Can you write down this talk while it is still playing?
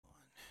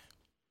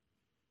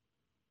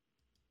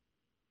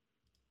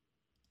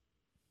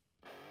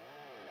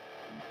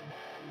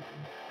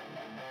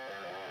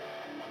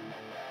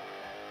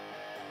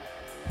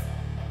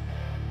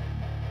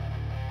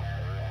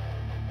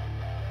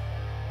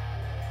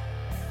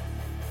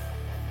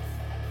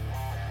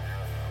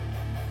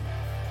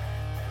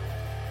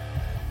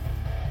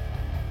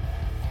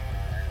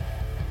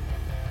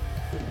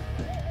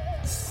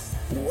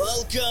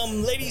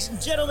Welcome, ladies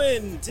and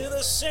gentlemen, to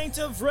the Saint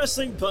of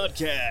Wrestling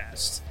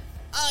podcast.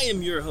 I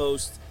am your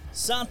host,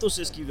 Santos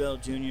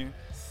Esquivel Jr.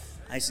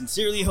 I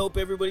sincerely hope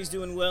everybody's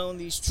doing well in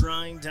these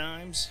trying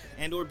times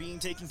and or being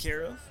taken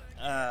care of.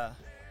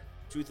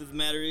 Truth of the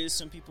matter is,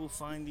 some people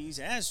find these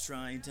as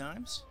trying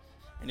times.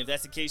 And if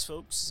that's the case,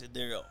 folks,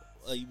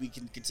 we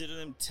can consider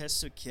them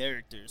tests of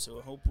character. So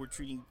I hope we're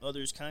treating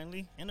others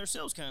kindly and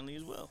ourselves kindly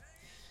as well.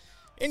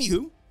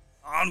 Anywho,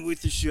 on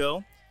with the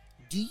show.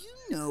 Do you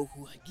know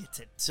who I get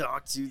to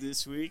talk to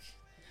this week?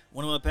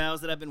 One of my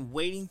pals that I've been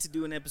waiting to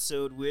do an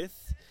episode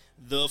with,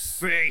 the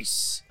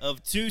face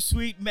of Too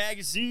Sweet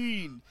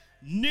Magazine,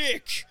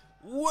 Nick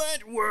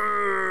Whitworth.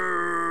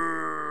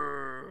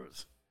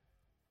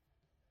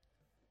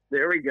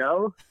 There we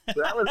go.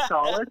 That was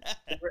solid.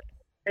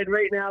 And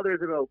right now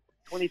there's about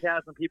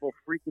 20,000 people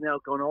freaking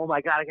out going, oh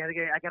my God, I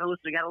gotta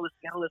listen.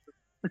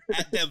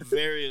 At the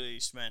very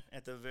least, man.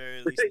 At the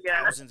very least,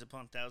 yeah. Thousands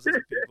upon thousands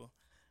of people.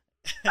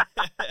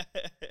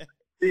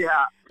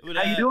 Yeah. But,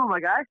 how you doing, my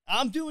guy?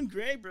 I'm doing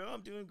great, bro.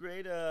 I'm doing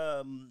great.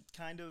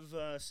 Kind of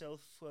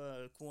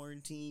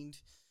self-quarantined.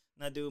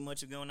 Not doing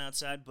much of going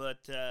outside,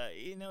 but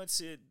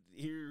it's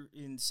here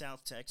in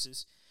South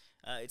Texas.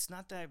 It's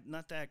not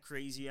that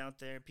crazy out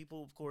there.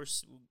 People, of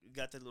course,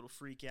 got that little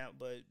freak out,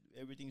 but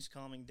everything's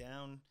calming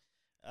down.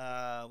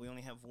 We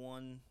only have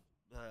one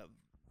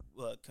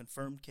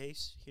confirmed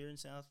case here in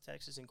South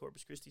Texas in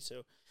Corpus Christi,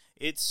 so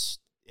it's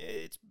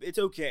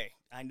okay.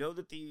 I know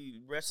that the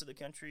rest of the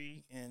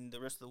country and the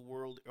rest of the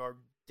world are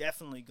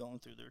definitely going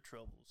through their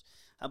troubles.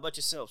 How about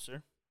yourself,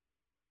 sir?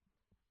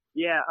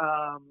 Yeah,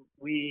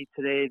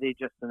 today they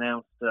just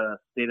announced a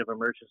state of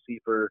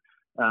emergency for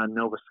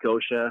Nova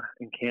Scotia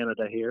in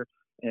Canada here,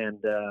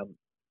 and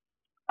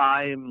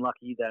I'm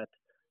lucky that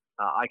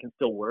I can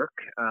still work,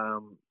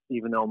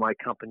 even though my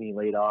company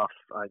laid off,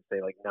 I'd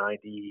say like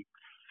 98%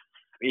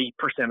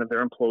 of their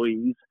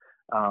employees.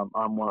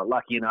 I'm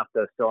lucky enough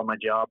to still have my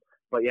job.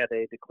 But yeah,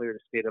 they declared a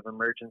state of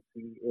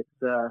emergency.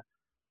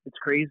 It's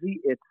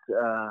crazy. It's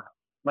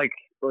like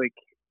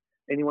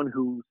anyone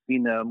who's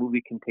seen the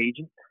movie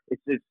Contagion.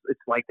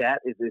 It's like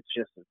that. It's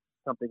just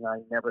something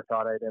I never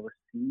thought I'd ever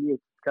see.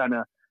 It's kind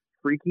of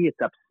freaky. It's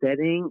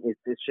upsetting.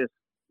 It's just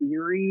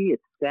eerie.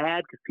 It's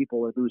sad because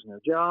people are losing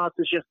their jobs.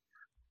 It's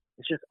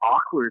just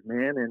awkward,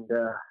 man. And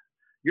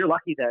you're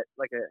lucky that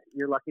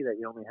you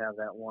only have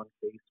that one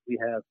case. We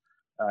have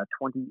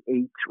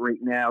 28 right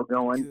now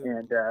going,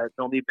 and it's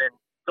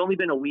only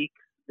been a week,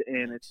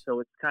 and it's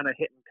kind of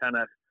hitting kind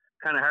of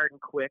hard and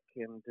quick,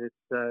 and it's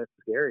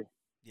scary.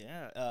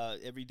 Yeah,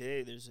 every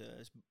day there's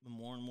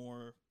more and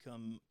more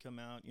come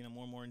out.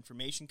 More and more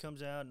information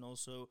comes out, and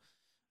also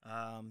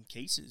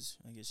cases,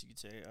 I guess you could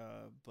say.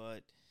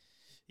 But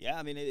yeah,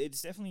 I mean,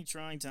 it's definitely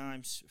trying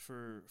times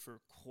for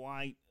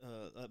quite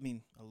a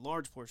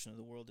large portion of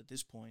the world at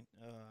this point,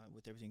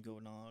 with everything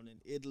going on in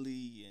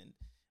Italy and.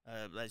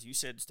 As you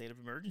said, state of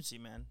emergency,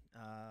 man.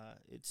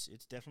 It's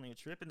definitely a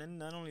trip, and then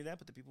not only that,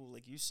 but the people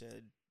like you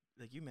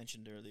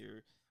mentioned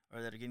earlier,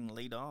 or that are getting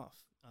laid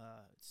off.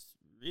 It's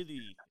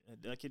really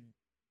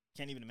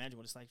can't even imagine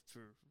what it's like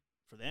for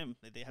them.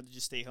 They have to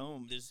just stay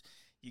home.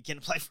 You can't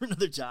apply for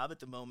another job at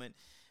the moment,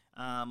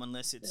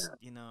 unless it's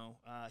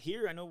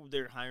here. I know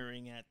they're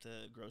hiring at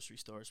the grocery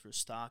stores for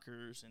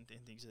stockers and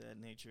things of that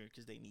nature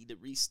because they need to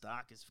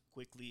restock as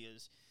quickly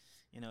as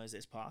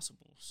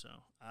possible. So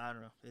I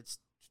don't know. It's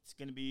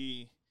going to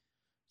be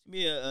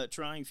a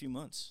trying few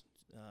months.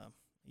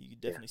 You can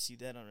definitely see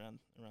that around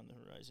the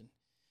horizon.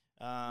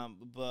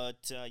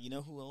 But you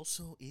know who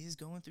also is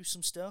going through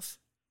some stuff?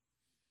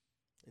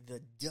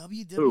 The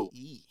WWE. Who?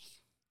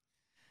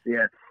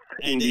 Yes,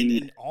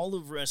 and all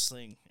of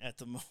wrestling at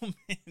the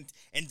moment.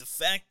 And the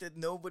fact that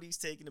nobody's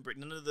taking a break.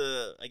 None of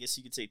the, I guess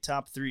you could say,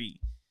 top three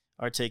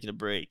are taking a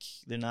break.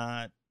 They're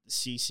not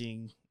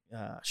ceasing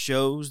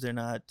shows.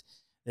 They're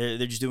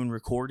just doing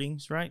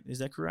recordings, right? Is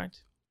that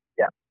correct?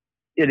 Yeah,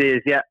 it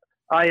is. Yeah,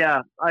 I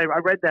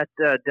read that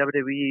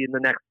WWE in the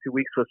next 2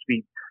 weeks supposed to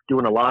be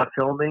doing a lot of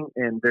filming,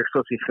 and they're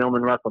supposed to be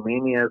filming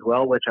WrestleMania as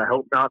well, which I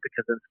hope not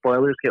because then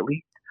spoilers get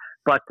leaked.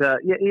 But I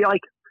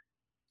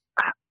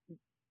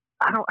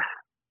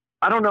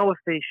don't know if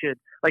they should.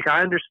 Like,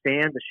 I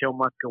understand the show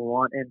must go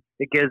on, and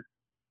it gives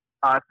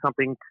us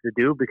something to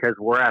do because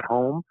we're at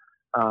home.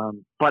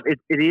 But it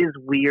is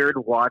weird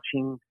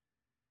watching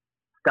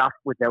stuff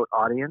without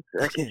audience.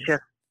 Like, it's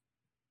just,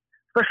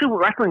 especially with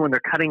wrestling when they're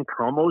cutting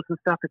promos and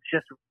stuff, it's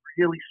just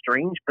really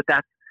strange. But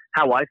that's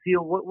how I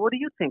feel. What do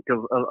you think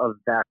of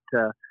that?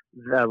 The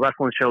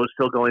wrestling show is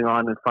still going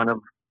on in front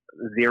of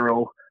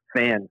zero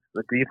fans.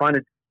 Like, do you find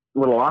it a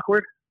little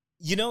awkward?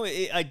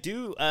 I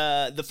do.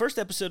 The first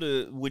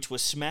episode, which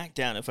was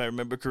SmackDown, if I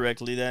remember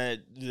correctly,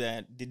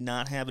 that did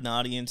not have an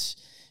audience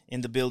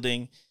in the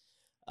building.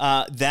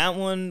 That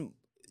one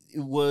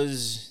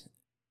was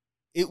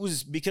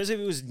because it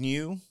was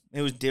new.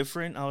 It was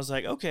different. I was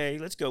like, okay,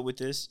 let's go with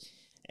this.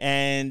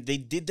 And they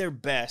did their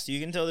best. You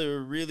can tell they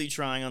were really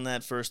trying on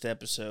that first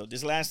episode.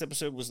 This last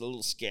episode was a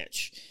little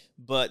sketch,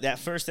 but that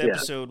first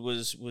episode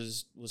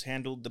was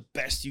handled the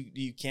best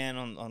you can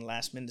on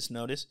last minute's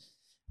notice.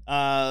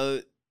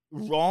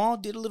 Raw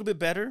did a little bit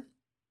better,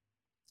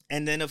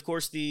 and then of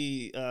course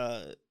the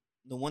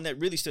one that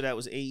really stood out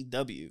was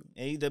AEW.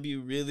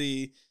 AEW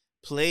really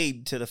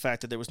played to the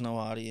fact that there was no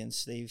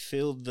audience. They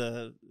filled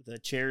the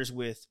chairs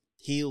with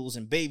heels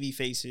and baby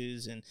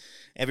faces, and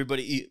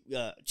everybody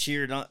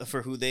cheered on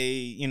for who they,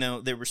 you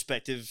know, their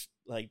respective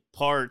like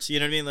parts. You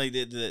know what I mean? Like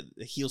the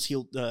heels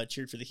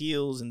cheered for the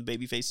heels, and the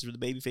baby faces for the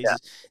baby faces.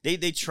 Yeah.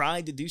 They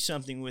tried to do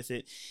something with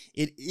it.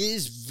 It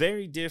is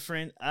very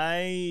different.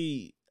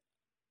 I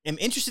am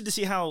interested to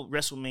see how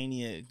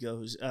WrestleMania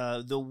goes.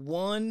 The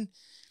one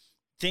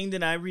thing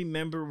that I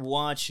remember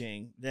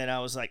watching that I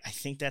was like, I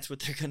think that's what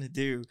they're gonna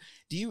do.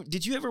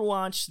 Did you ever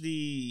watch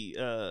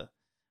the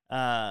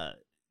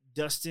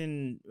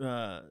Dustin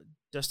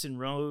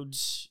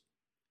Rhodes?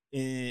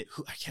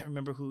 Who I can't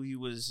remember who he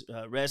was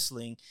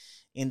wrestling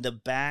in the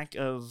back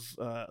of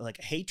like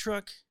a hay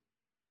truck.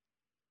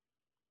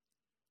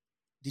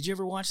 Did you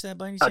ever watch that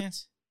by any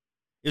chance?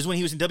 It was when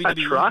he was in WWE. A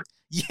truck?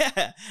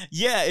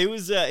 Yeah. It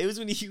was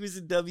when he was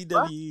in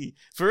WWE. What?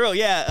 For real,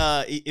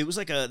 yeah. It was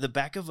like the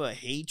back of a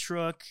hay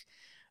truck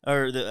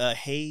or the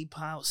hay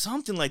pile,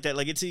 something like that.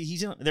 Like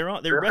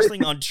they're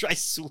wrestling on. I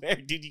swear,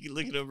 dude, you can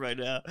look it up right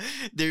now.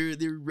 They're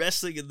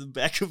wrestling in the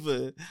back of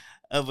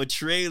a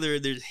trailer.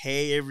 There's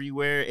hay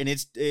everywhere, and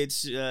it's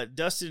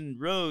Dustin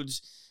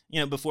Rhodes. You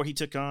know, before he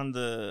took on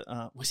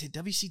the was it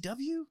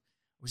WCW or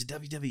was it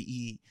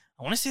WWE?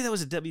 I want to say that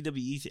was a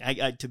WWE thing.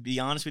 I to be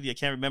honest with you, I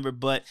can't remember,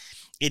 but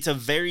it's a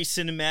very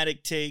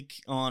cinematic take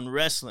on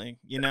wrestling.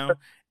 You know,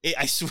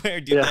 I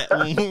swear, dude. Yeah.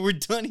 When we're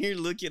done here,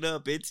 look it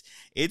up. It's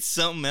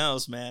something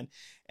else, man.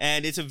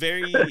 And it's a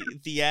very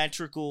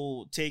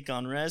theatrical take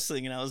on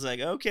wrestling. And I was like,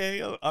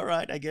 okay, all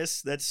right. I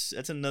guess that's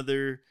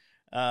another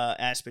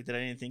aspect that I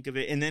didn't think of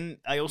it. And then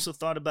I also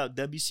thought about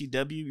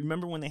WCW.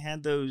 Remember when they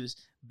had those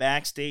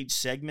backstage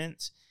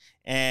segments?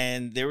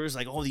 And there was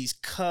like all these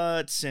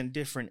cuts and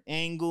different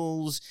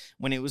angles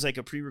when it was like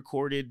a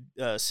pre-recorded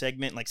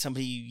segment, like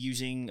somebody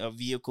using a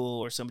vehicle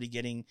or somebody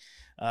getting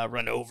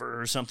run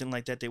over or something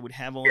like that. They would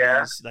have all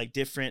these like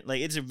different, like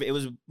it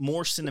was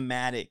more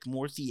cinematic,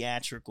 more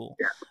theatrical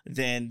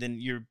than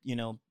your, you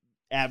know,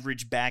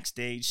 average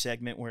backstage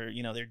segment where,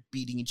 you know, they're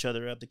beating each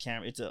other up. The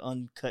camera, it's an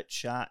uncut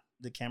shot.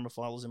 The camera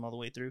follows them all the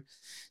way through.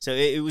 So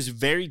it was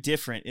very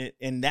different.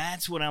 And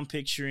that's what I'm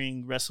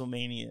picturing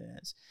WrestleMania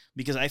as.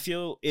 Because I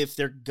feel if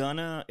they're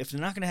not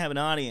gonna have an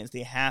audience,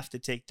 they have to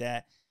take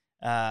that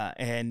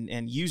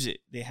and use it.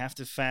 They have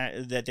to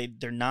that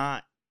they're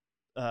not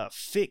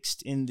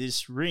fixed in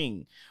this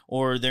ring,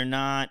 or they're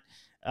not.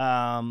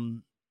 I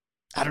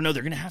don't know.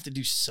 They're gonna have to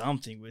do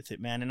something with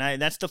it, man.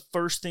 And that's the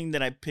first thing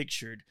that I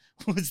pictured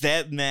was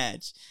that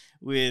match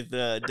with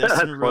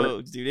Dustin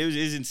Rhodes, dude. It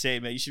was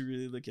insane, man. You should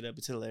really look it up.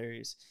 It's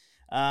hilarious.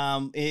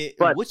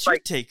 What's your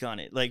take on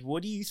it? Like,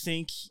 what do you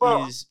think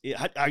is?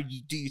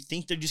 Do you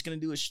think they're just gonna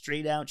do a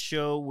straight out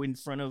show in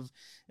front of?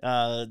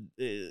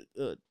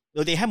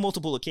 They have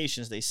multiple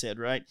locations. They said,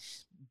 right?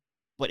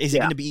 But is it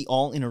gonna be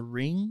all in a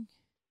ring?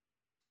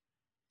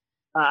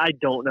 I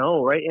don't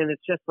know, right? And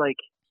it's just like,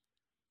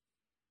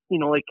 you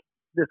know, like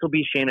this will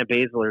be Shayna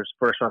Baszler's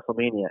first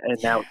WrestleMania,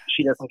 and now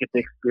she doesn't get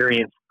to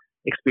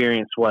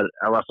experience what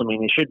a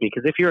WrestleMania should be.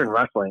 Because if you're in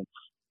wrestling,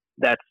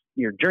 that's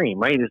your dream,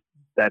 right?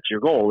 That's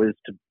your goal, is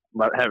to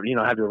have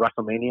your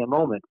WrestleMania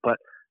moment. But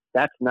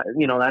that's not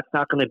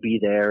going to be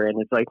there. And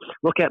it's like,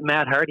 look at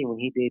Matt Hardy when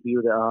he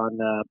debuted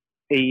on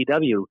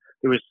AEW.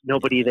 There was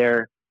nobody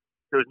there.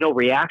 There was no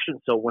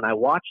reaction. So when I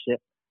watched it,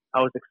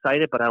 I was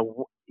excited, but it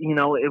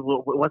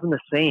wasn't the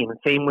same. And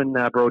same when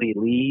Brody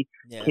Lee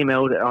came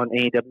out on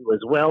AEW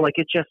as well. Like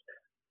it's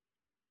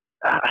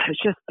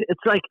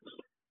like,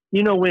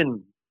 you know,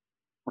 when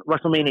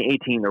WrestleMania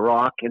 18, The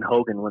Rock and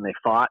Hogan, when they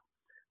fought,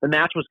 the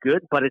match was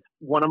good, but it's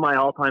one of my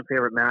all-time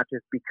favorite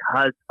matches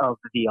because of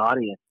the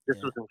audience. It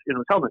was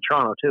held in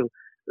Toronto too.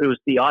 It was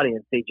the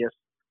audience. They just,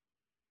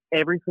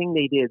 everything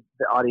they did,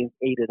 the audience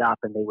ate it up,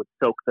 and they would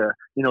soak they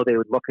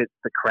would look at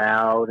the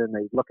crowd, and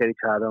they look at each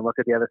other and look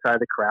at the other side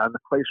of the crowd, and the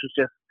place was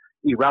just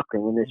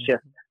erupting. And it's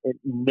just, it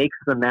makes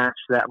the match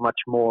that much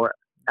more,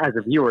 as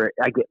a viewer,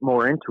 I get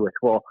more into it.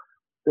 Well,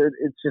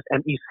 it's just,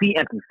 and you see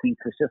empty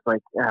seats. It's just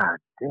like,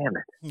 damn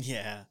it.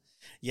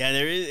 Yeah,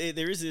 there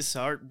is this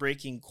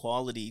heartbreaking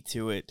quality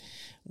to it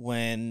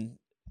when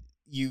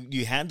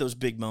you had those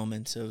big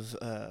moments of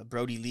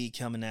Brody Lee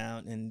coming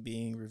out and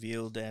being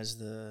revealed as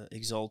the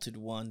Exalted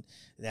One.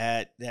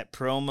 That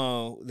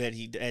promo that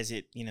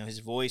his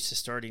voice is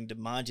starting to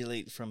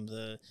modulate from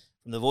the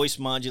voice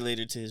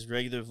modulator to his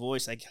regular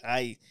voice. Like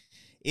I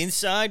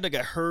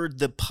heard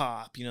the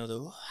pop,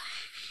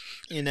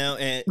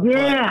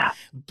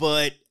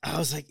 but I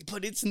was like,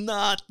 but it's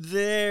not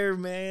there,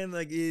 man.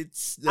 Like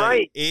it's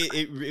right.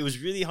 It was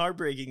really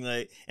heartbreaking.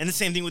 Like, and the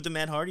same thing with the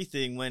Matt Hardy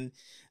thing when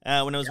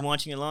I was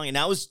watching along, and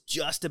I was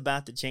just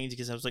about to change it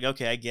because I was like,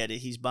 okay, I get it.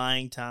 He's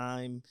buying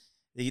time.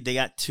 They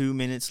got 2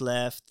 minutes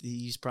left.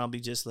 He's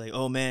probably just like,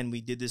 oh man, we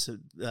did this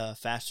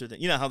faster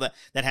than, how that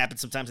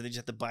happens sometimes. And they just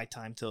have to buy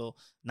time till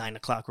 9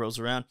 o'clock rolls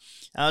around.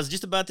 I was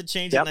just about to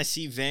change it, and I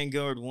see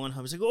Vanguard 1.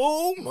 I was like,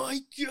 oh my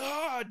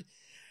God.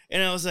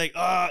 And I was like,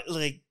 oh,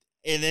 like,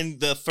 and then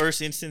the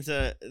first instance,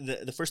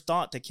 the first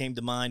thought that came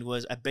to mind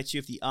was, I bet you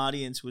if the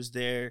audience was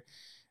there,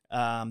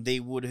 they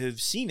would have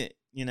seen it,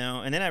 you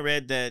know. And then I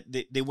read that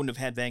they wouldn't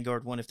have had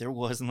Vanguard 1 if there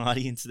was an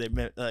audience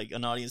there, like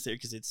an audience there,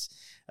 because it's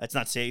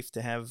not safe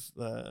to have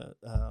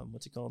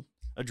what's it called,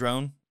 a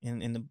drone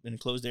in a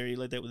closed area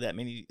like that with that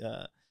many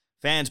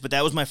fans. But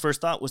that was my first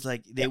thought, was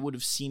like they would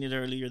have seen it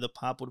earlier, the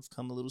pop would have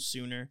come a little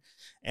sooner,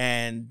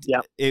 and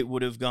it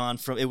would have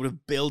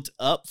built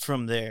up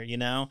from there, you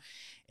know.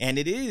 And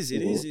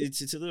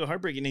it's a little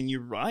heartbreaking. And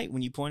you're right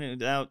when you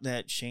pointed out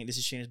that this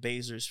is Shayna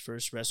Baszler's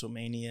first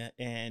WrestleMania,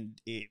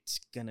 and it's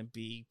gonna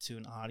be to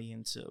an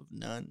audience of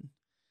none.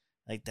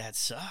 Like, that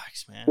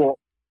sucks, man. Well,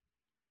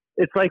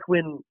 it's like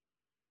when,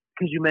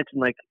 because you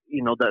mentioned, like,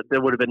 you know, that there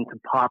would have been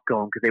some pop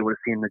going because they would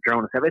have seen the drone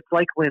and stuff. It's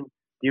like when,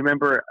 do you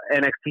remember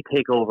NXT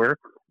Takeover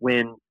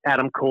when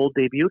Adam Cole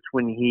debuted,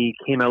 when he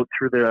came out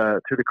through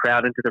the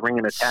crowd into the ring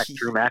and attacked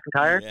Drew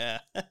McIntyre? Yeah.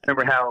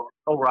 Remember how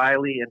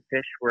O'Reilly and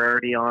Fish were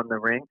already on the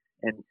ring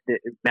and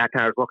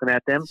McIntyre was looking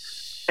at them,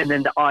 and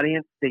then the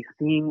audience, they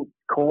seen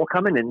Cole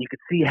coming, and you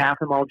could see half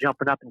them all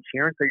jumping up and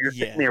cheering. So you're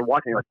sitting there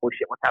watching, you're like, "Oh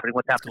shit, what's happening?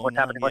 What's happening? What's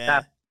happening? What's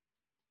happening?"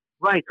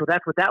 Right. So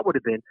that's what that would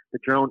have been. The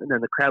drone, and then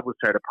the crowd would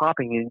start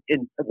popping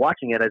and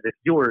watching it as if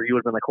you would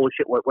have been like, "Holy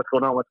shit, what's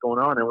going on? What's going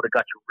on?" And it would have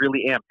got you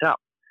really amped up.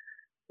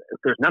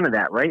 There's none of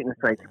that, right? And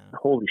it's like,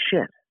 holy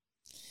shit.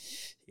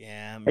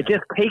 Yeah. Man. It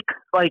just takes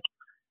like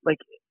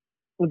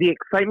the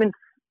excitement.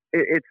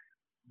 It's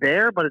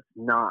there, but it's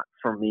not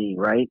for me,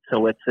 right?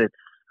 So it's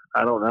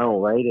I don't know,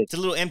 right? It's a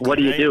little empty. What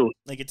do you do?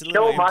 Like, it's a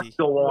little empty. Show must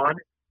go on,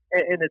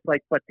 and it's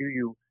like, but do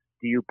you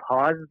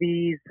pause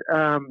these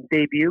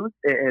debuts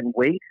and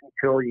wait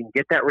until you can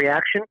get that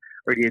reaction,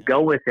 or do you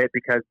go with it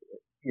because,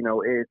 you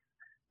know,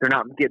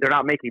 they're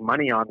not making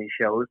money on these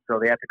shows, so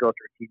they have to go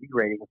through TV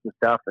ratings and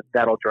stuff, and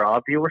that'll draw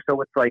viewers. So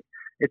it's like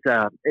it's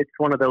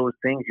one of those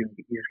things you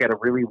just got to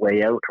really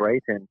weigh out,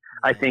 right? And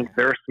I think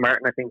they're smart,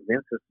 and I think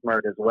Vince is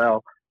smart as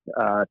well.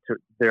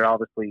 They're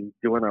obviously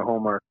doing their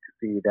homework to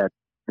see that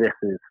this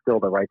is still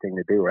the right thing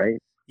to do,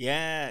 right?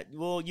 Yeah.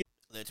 Well,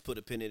 let's put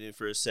a pin in it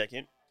for a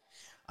second.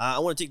 I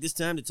want to take this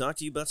time to talk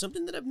to you about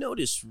something that I've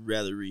noticed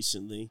rather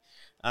recently.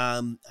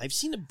 I've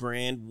seen a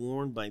brand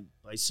worn by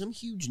some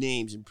huge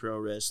names in pro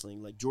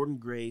wrestling, like Jordan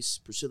Grace,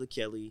 Priscilla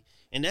Kelly,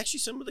 and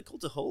actually some of the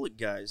Cultaholic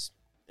guys.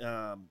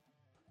 What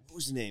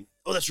was the name?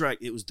 Oh, that's right.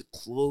 It was the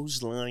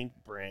Clothesline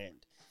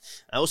brand.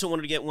 I also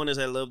wanted to get one as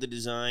I love the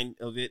design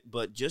of it,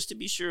 but just to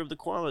be sure of the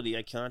quality,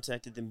 I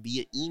contacted them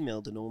via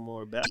email to know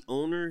more about it. The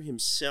owner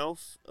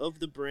himself of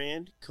the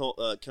brand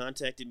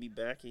contacted me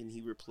back, and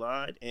he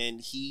replied, and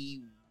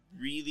he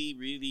really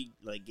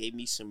gave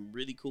me some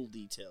really cool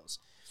details.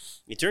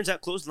 It turns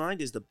out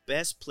Clothesline is the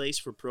best place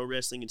for pro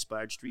wrestling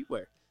inspired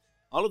streetwear.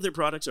 All of their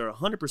products are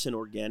 100%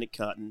 organic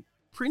cotton,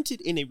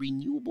 printed in a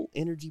renewable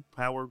energy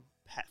power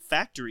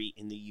factory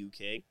in the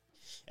UK.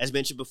 As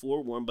mentioned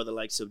before, worn by the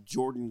likes of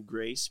Jordan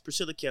Grace,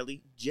 Priscilla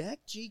Kelly, Jack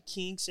G.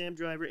 King, Sam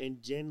Driver,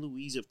 and Jen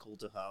Louise of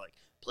Cultaholic,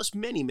 plus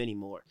many, many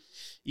more.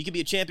 You can be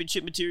a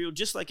championship material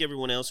just like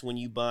everyone else when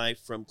you buy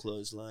from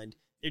Clothesline.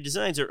 Their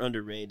designs are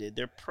underrated,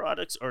 their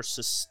products are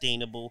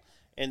sustainable,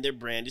 and their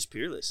brand is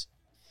peerless.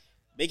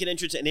 Make an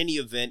entrance at any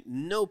event,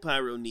 no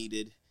pyro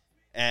needed,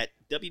 at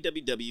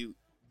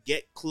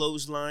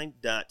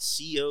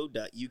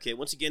www.getclothesline.co.uk.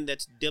 Once again,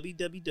 that's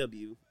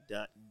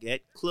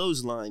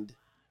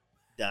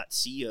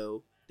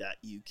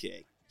www.getclothesline.co.uk.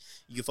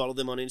 You can follow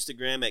them on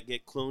Instagram at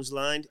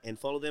GetClotheslined and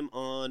follow them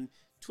on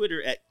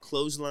Twitter at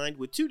Clotheslined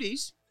with 2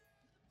 Ds.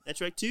 That's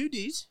right, 2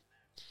 Ds.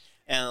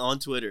 And on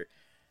Twitter.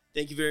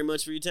 Thank you very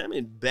much for your time,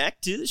 and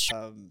back to the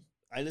show.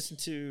 I listened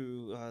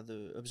to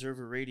the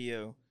Observer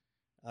Radio,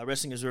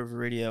 Wrestling Observer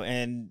Radio,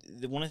 and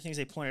one of the things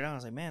they pointed out, I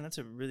was like, man, that's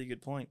a really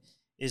good point,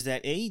 is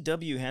that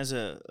AEW has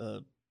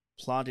a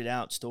plotted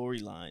out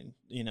storyline,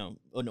 you know,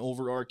 an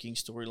overarching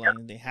storyline,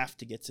 and they have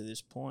to get to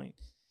this point.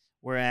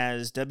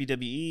 Whereas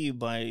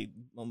WWE,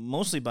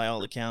 mostly by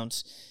all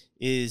accounts,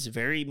 is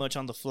very much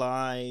on the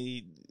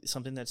fly.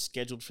 Something that's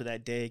scheduled for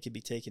that day could be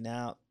taken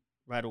out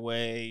right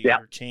away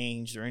or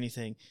changed or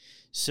anything.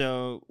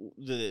 So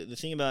the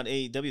thing about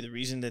AEW, the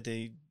reason that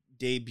they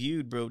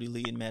debuted Brody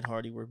Lee and Matt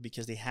Hardy were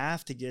because they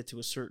have to get to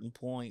a certain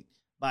point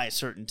by a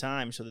certain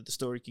time so that the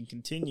story can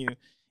continue.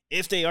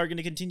 If they are going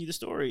to continue the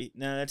story,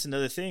 now that's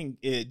another thing.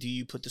 Do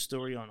you put the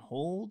story on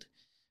hold?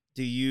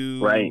 Do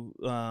you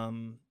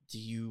do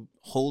you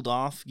hold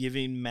off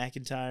giving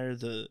McIntyre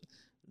the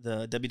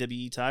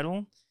WWE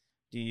title?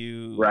 Do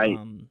you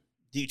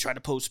try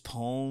to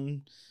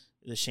postpone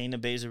the Shayna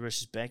Baszler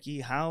versus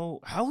Becky? How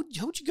would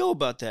you go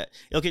about that?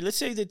 Okay, let's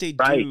say that they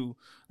do.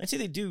 Let's say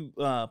they do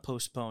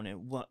postpone it.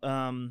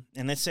 And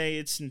let's say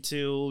it's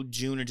until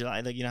June or July.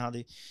 Like, you know how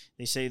they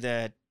say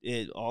that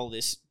all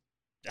this.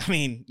 I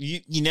mean,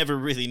 you never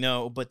really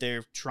know, but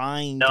they're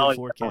trying to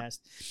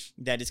forecast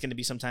that it's going to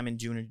be sometime in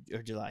June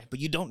or July. But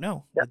you don't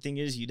know. Yep. The thing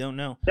is, you don't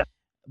know. Yep.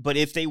 But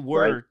if they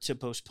were to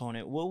postpone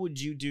it, what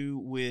would you do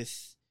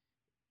with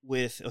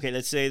okay,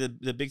 let's say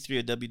the big three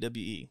of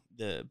WWE,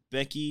 the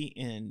Becky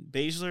and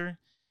Baszler,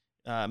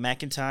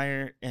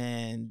 McIntyre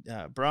and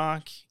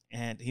Brock,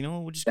 and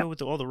we'll just go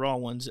with all the Raw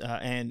ones,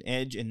 and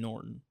Edge and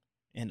Orton.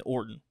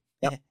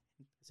 Yep. I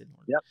said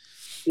Orton.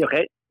 Yep.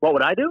 Okay. What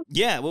would I do?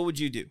 Yeah. What would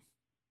you do?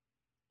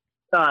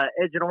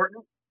 Edge and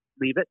Orton,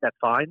 leave it. That's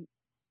fine.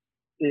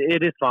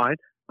 It is fine.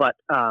 But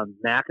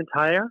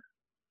McIntyre,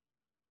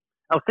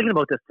 I was thinking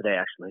about this today,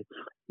 actually.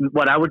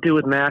 What I would do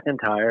with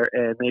McIntyre,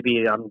 and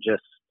maybe I'm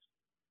just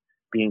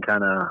being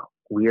kind of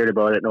weird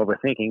about it and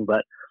overthinking,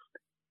 but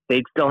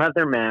they'd still have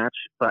their match,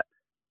 but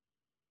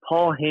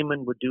Paul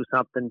Heyman would do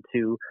something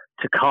to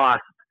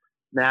cost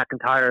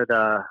McIntyre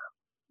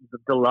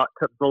the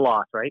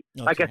loss, right?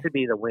 Okay. I guess it'd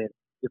be the win.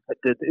 It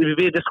would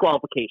be a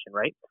disqualification,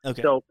 right?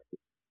 Okay. So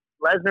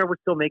Lesnar would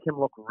still make him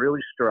look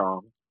really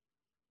strong,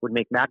 would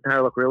make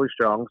McIntyre look really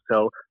strong,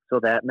 so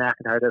that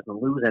McIntyre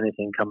doesn't lose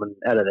anything coming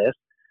out of this.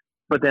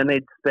 But then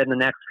they'd spend the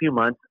next few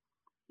months,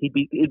 he'd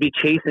be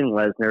chasing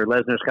Lesnar.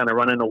 Lesnar's kind of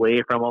running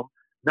away from him,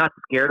 not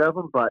scared of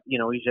him, but he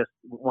just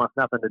wants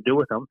nothing to do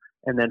with him.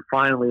 And then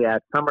finally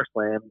at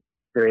SummerSlam,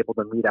 they're able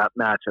to meet up,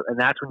 match up, and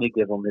that's when you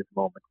give him his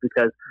moment.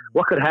 Because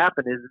what could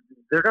happen is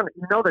they're gonna,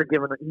 they're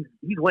giving,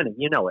 he's winning,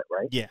 it,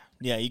 right?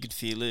 Yeah, you could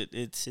feel it.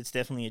 It's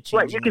definitely a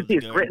change. Right, you can see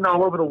it's written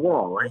all over the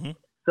wall, right? Mm-hmm.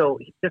 So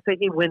just say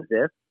he wins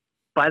this.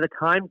 By the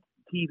time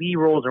TV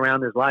rolls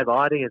around, there's live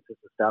audiences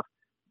and stuff,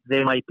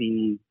 they might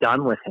be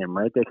done with him,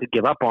 right? They could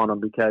give up on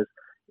him because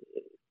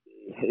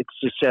it's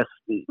just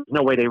there's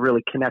no way they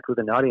really connect with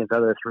an audience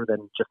other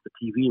than just the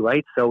TV,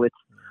 right? So it's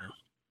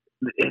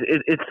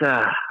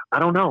I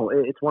don't know.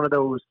 It's one of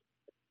those.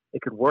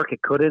 It could work,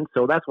 it couldn't.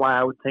 So that's why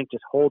I would think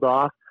just hold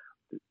off,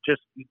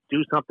 just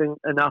do something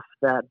enough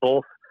that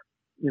both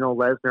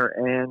Lesnar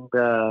and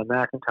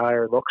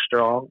McIntyre look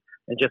strong,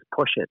 and just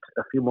push it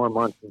a few more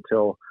months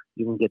until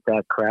you can get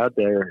that crowd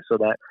there, so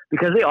that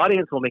because the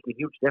audience will make a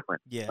huge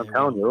difference. Yeah, I'm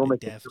telling you, it will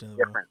make a huge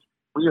difference.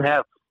 When you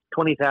have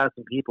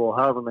 20,000 people,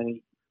 however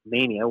many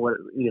Mania,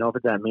 if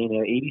it's that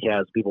Mania,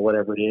 80,000 people,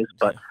 whatever it is,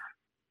 but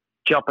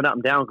jumping up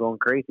and down, going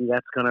crazy,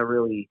 that's going to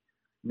really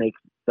make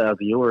the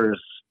viewers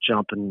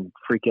jump and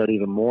freak out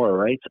even more,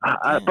 right?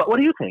 But what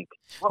do you think?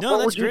 What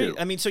that's great.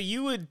 I mean, so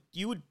you would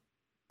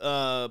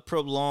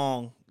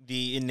prolong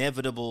the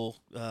inevitable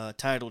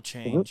title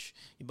change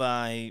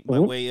by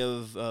way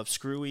of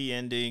screwy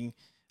ending,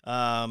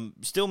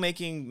 still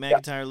making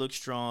McIntyre look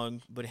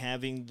strong, but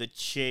having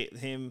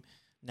him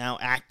now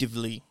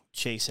actively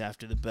chase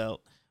after the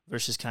belt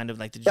versus kind of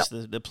like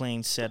the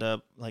plain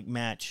setup like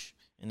match,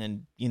 and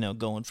then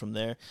going from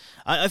there.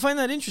 I find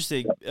that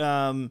interesting.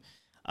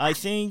 I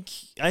think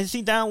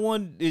that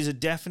one is a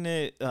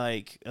definite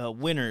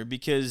winner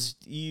because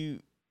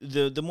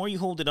the more you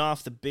hold it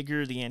off, the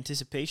bigger the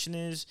anticipation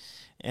is.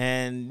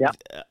 And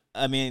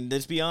I mean,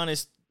 let's be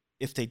honest,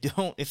 if they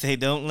don't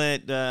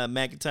let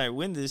McIntyre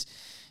win this,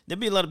 there'd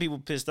be a lot of people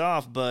pissed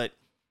off, but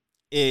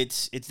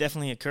it's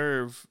definitely a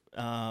curve.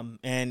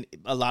 And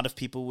a lot of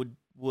people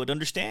would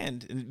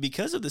understand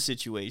because of the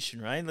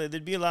situation, right?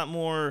 There'd be a lot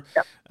more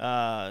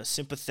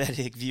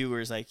sympathetic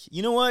viewers like,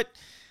 you know what?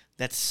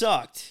 That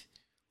sucked,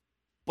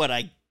 but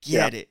I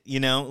get it,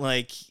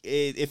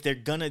 if they're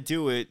gonna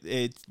do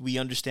it, we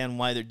understand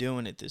why they're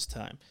doing it this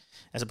time,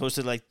 as opposed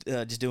to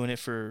just doing it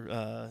for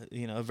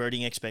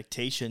averting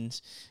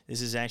expectations.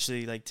 This is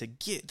actually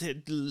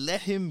to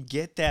let him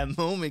get that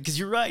moment, because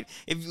you're right.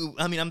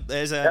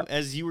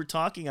 As you were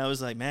talking, I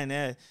was like,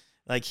 man,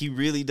 he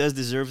really does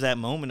deserve that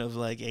moment of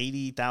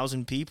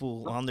 80,000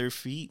 people on their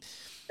feet.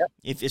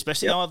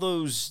 Especially all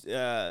those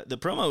the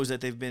promos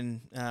that they've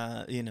been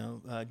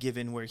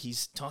given, where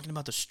he's talking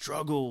about the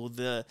struggle,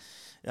 the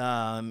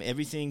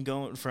everything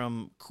going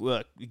from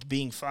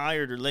being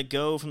fired or let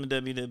go from the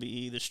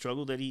WWE, the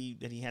struggle that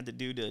he had to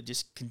do to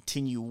just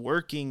continue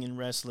working in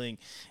wrestling,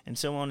 and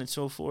so on and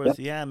so forth.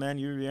 Yeah, man,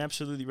 you're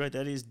absolutely right.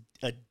 That is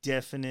a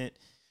definite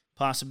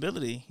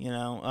possibility.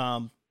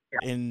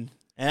 And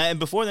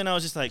before then I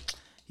was just like,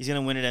 he's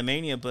gonna win it at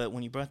Mania, but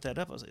when you brought that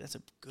up, I was like, that's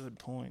a good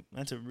point.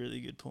 That's a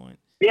really good point.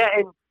 Yeah,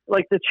 and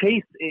the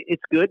chase,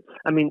 it's good.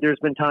 I mean, there's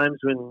been times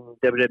when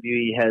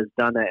WWE has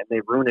done that and they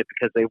ruin it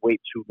because they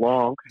wait too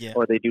long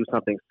or they do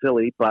something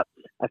silly. But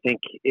I think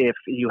if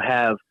you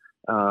have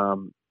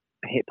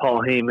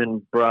Paul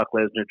Heyman, Brock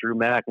Lesnar, Drew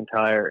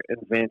McIntyre, and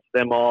Vince,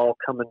 them all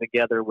coming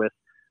together with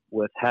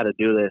how to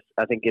do this,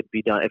 I think it'd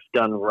be done. If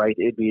done right,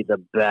 it'd be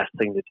the best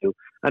thing to do.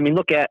 I mean,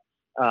 look at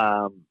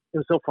it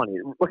was so funny.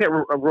 Look at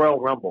a Royal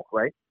Rumble,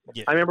 right?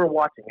 Yeah. I remember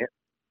watching it,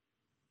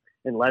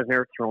 and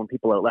Lesnar throwing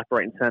people out left,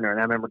 right, and center, and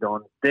I remember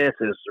going, "This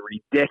is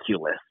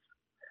ridiculous."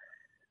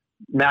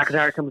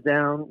 McIntyre comes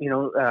down,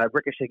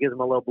 Ricochet gives him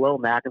a low blow.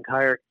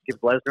 McIntyre gives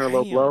Lesnar a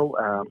low blow.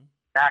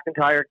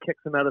 McIntyre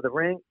kicks him out of the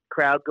ring.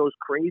 Crowd goes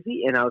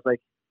crazy, and I was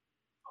like,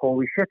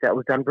 "Holy shit, that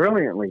was done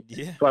brilliantly!"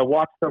 Yeah. So I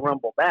watched the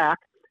Rumble back,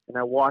 and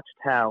I watched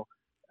how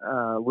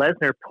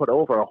Lesnar put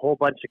over a whole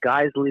bunch of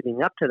guys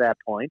leading up to that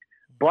point,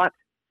 but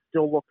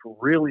still looked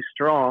really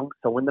strong.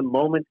 So when the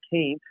moment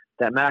came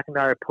that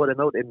McIntyre put him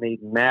out, it made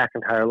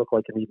McIntyre look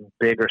like an even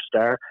bigger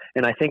star.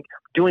 And I think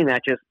doing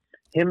that, just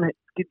him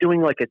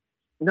doing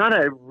not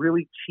a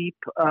really cheap,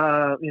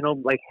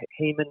 like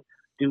Heyman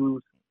do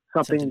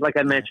something like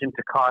I mentioned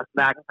to cost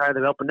McIntyre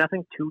the belt, but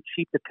nothing too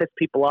cheap to piss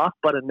people off,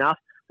 but enough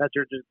that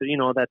they're just,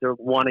 that they're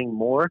wanting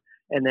more.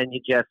 And then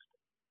you just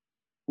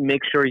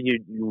make sure you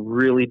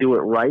really do it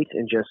right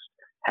and just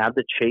have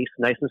the chase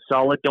nice and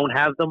solid. Don't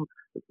have them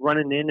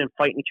running in and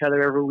fighting each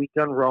other every week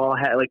on Raw.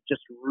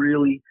 Just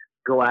really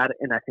go at it.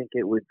 And I think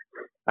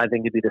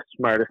it'd be the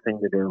smartest thing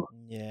to do.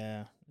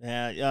 Yeah.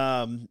 But you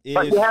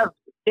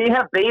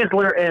have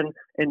Baszler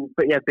Baszler and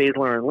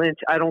Lynch.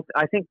 I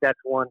think that's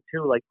one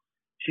too. Like,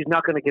 she's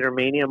not going to get her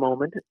Mania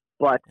moment,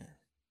 but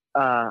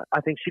I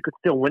think she could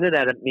still win it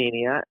at a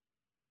Mania,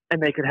 and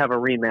they could have a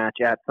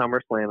rematch at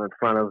SummerSlam in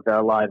front of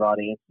the live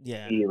audience.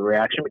 Yeah. See the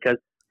reaction, because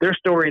their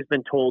story has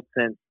been told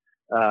since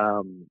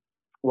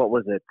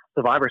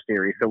Survivor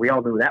Series. So we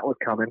all knew that was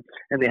coming,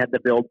 and they had to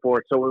build for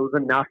it. So it was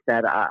enough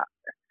that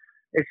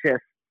it's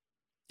just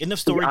enough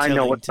storytelling. I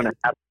know what's going to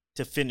happen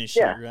to finish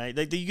it, right?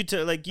 Like you could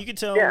tell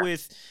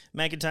with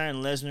McIntyre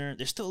and Lesnar,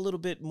 there's still a little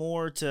bit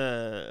more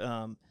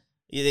to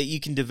that you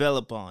can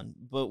develop on.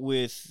 But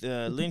with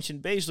Lynch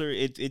and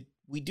Baszler,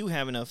 we do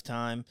have enough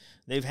time.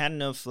 They've had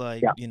enough,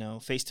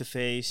 face to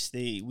face.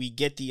 We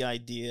get the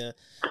idea,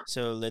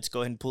 so let's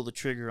go ahead and pull the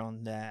trigger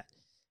on that.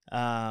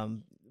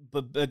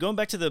 But going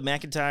back to the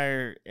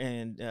McIntyre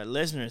and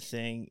Lesnar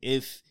thing,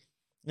 if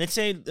let's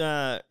say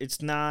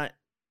it's not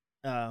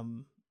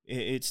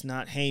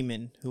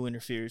Heyman who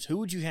interferes, who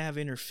would you have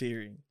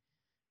interfering?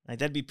 Like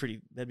that'd be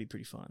pretty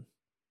fun.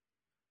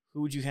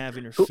 Who would you have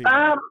interfering?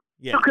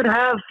 You could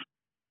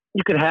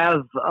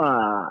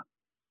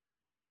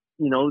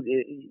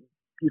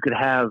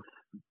have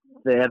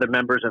the other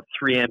members of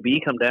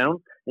 3MB come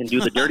down and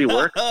do the dirty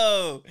work.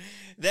 Oh,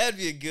 that'd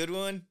be a good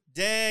one.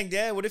 Dang,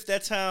 Dad. What if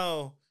that's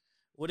how?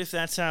 What's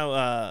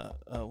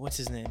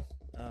his name?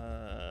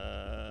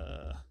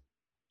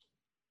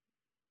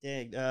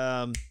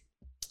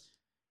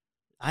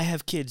 I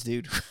have kids,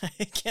 dude.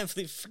 I can't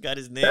believe I forgot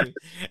his name.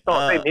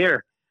 Same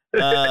here.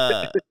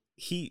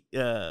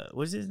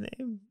 What's his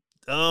name?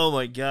 Oh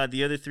my God,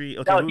 the other three.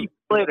 Okay, Heath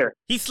Slater.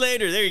 Heath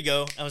Slater. There you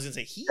go. I was gonna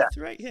say Heath,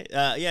 right?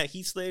 Yeah.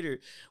 Heath Slater.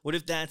 What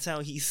if that's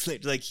how Heath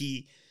Slater? Like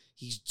he's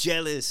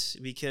jealous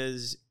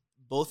because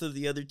both of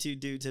the other two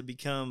dudes have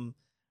become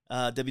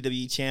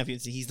WWE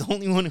champions, and he's the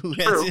only one who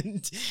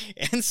hasn't.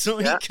 And so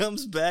he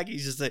comes back.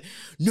 He's just like,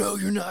 "No,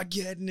 you're not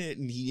getting it,"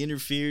 and he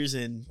interferes,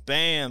 and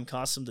bam,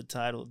 costs him the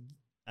title.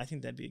 I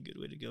think that'd be a good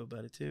way to go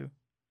about it too.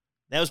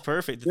 That was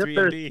perfect. The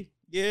 3MB.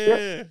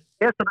 Yeah.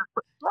 So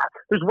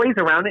there's ways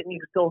around it, and you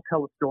can still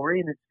tell a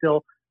story, and it's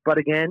still. But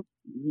again,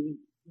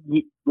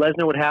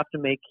 Lesnar would have to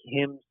make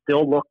him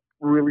still look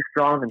really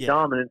strong and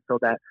dominant, so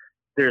that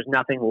there's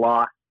nothing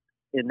lost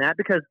in that.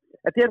 Because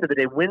at the end of the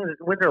day, wins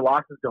or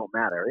losses don't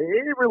matter.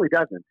 It really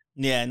doesn't.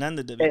 Yeah, none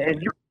of the WWE.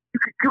 And you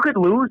could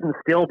lose and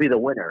still be the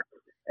winner.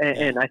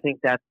 And I think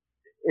that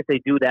if they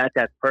do that,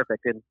 that's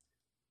perfect.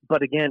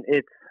 But again,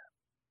 it's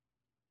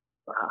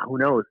who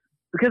knows?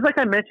 Because like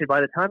I mentioned,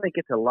 by the time they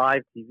get to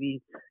live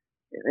TV,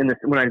 and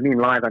when I mean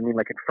live, I mean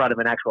like in front of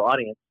an actual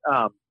audience,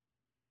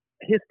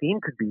 his theme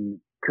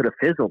could have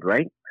fizzled,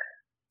 right?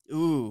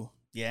 Ooh,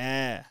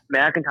 yeah.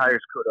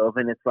 McIntyre's could have,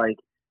 and it's like,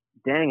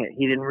 dang it,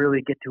 he didn't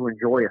really get to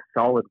enjoy a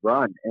solid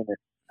run, and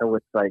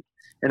it's like,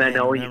 and I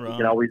know you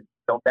could always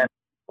build that,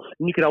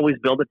 and you could always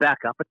build it back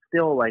up, but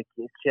still, like,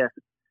 it's just,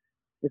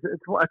 it's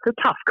a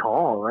tough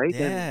call, right?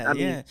 Yeah, and, I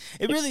mean,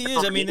 it really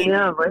is. I mean,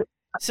 right.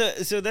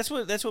 So that's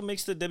what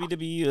makes the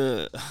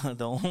WWE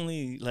the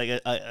only like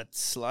a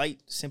slight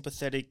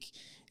sympathetic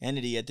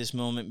entity at this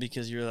moment,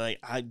 because you're like,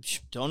 I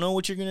don't know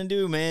what you're gonna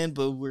do, man,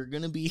 but we're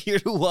gonna be here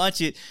to watch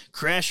it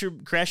crash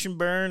and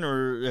burn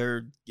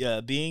or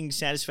being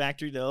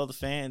satisfactory to all the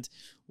fans.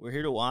 We're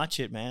here to watch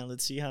it, man.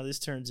 Let's see how this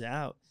turns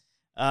out.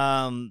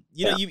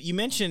 You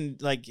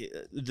mentioned like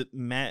the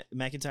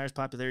McIntyre's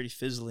popularity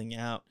fizzling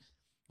out.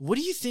 What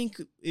do you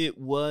think it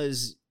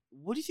was?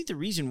 What do you think the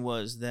reason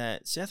was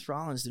that Seth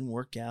Rollins didn't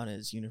work out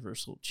as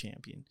Universal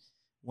Champion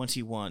once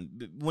he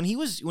won? When it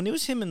was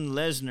him and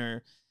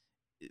Lesnar,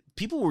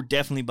 people were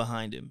definitely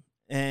behind him,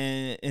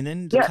 and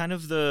then kind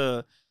of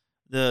the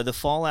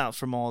fallout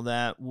from all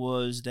that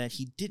was that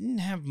he didn't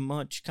have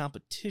much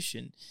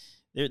competition.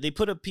 They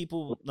put up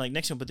people like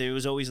next to him, but it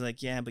was always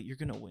like, yeah, but you're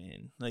gonna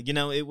win. Like,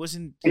 it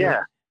wasn't.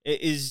 Yeah.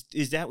 Is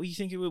that what you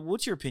think?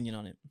 What's your opinion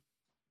on it?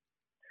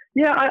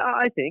 Yeah,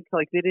 I think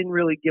like they didn't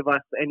really give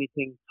us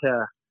anything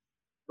to.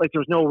 Like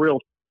there was no real,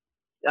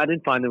 I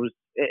didn't find there was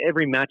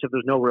every matchup. There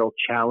was no real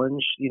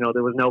challenge.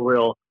 There was no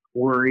real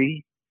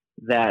worry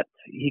that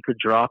he could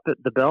drop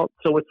the belt.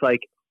 So it's like,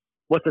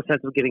 what's the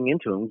sense of getting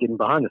into him, getting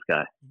behind this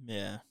guy?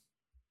 Yeah.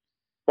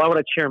 Why would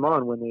I cheer him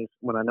on when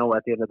I know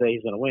at the end of the day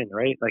he's going to win,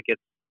 right? Like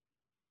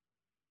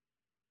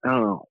I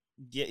don't know.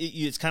 Yeah,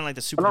 it's kind of like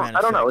the Superman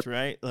effect,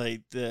 right?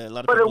 Like a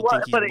lot of people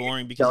think he's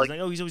boring because it's like,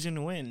 oh, he's always going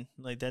to win.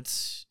 Like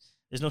there's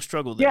no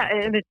struggle there. Yeah,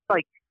 and it's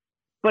like,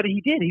 but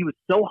he did. He was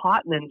so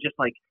hot, and then just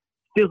like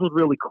fizzled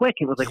really quick.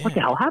 And it was like, what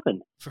the hell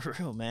happened? For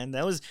real, man.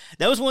 That was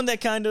one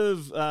that kind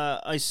of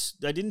I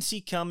didn't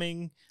see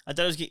coming. I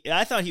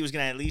thought he was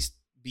gonna at least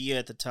be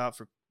at the top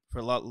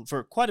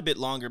for quite a bit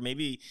longer,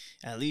 maybe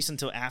at least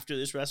until after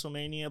this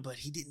WrestleMania. But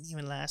he didn't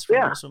even last from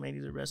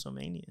WrestleMania to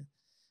WrestleMania.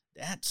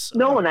 That sucks.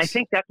 No, and I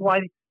think that's why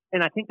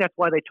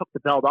they took the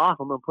belt off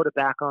him and put it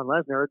back on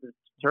Lesnar to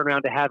turn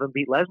around to have him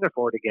beat Lesnar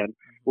for it again,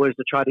 was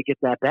to try to get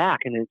that back,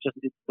 and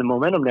the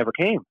momentum never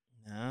came.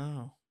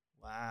 No,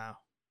 wow.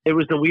 It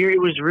was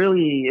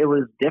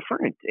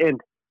different,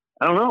 and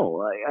I don't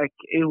know,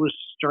 it was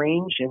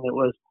strange, and it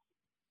was.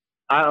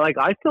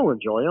 I still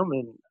enjoy them,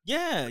 and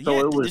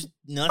there's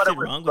nothing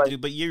wrong with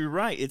it. But you're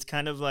right. It's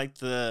kind of like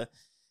but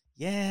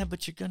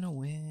you're gonna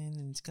win,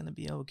 and it's gonna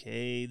be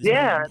okay.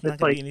 There's not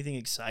gonna be anything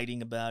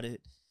exciting about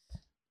it.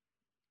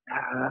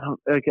 I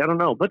don't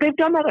know, but they've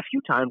done that a few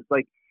times.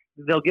 Like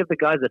they'll give the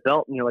guys a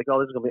belt, and you're like, oh,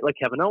 this is gonna be like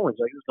Kevin Owens.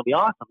 Like this is gonna be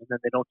awesome, and then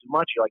they don't do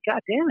much. You're like,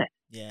 God damn it!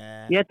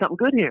 Yeah, you had something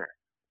good here.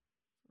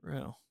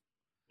 Real.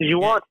 Because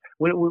want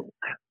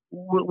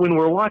when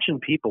we're watching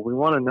people, we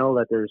want to know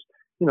that there's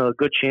a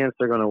good chance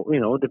they're going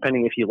to,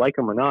 depending if you like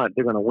them or not,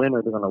 they're going to win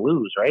or they're going to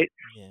lose, right?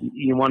 Yeah.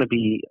 You want to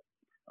be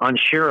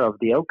unsure of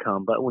the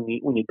outcome, but when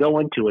you go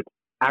into it,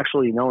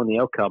 actually knowing the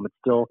outcome,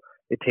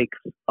 it takes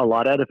a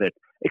lot out of it.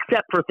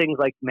 Except for things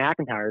like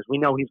McIntyre's, we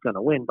know he's going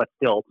to win, but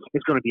still,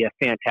 it's going to be a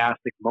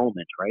fantastic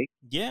moment, right?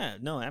 Yeah,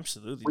 no,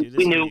 absolutely.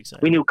 We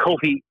knew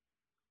Kofi.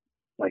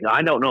 Like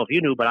I don't know if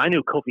you knew, but I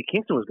knew Kofi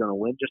Kingston was going to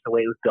win just the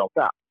way it was built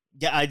up.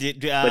 Yeah, I did.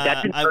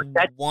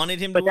 But wanted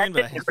him to win,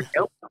 but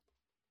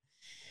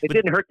it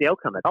didn't hurt the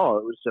outcome at all.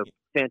 It was a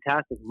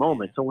fantastic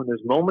moment. Yeah. So when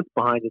there's moments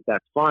behind it,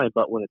 that's fine.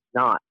 But when it's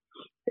not,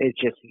 it's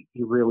just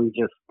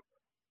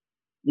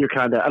you're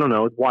kind of, I don't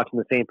know, watching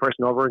the same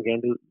person over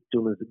again,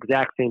 doing the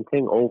exact same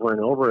thing over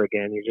and over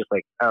again. You're just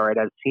like, all right,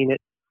 I've seen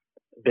it,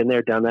 been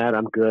there, done that.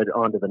 I'm good.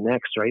 On to the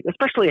next, right?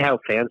 Especially how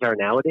fans are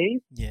nowadays.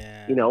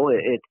 Yeah.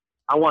 It's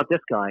I want this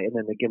guy, and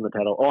then they give him the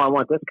title. Oh, I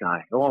want this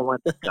guy. Oh, I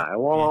want this guy.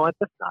 Oh, I want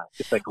this guy.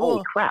 It's like,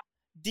 holy crap.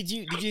 Did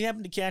you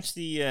happen to catch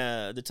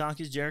the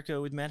Talk is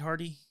Jericho with Matt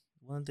Hardy,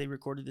 one they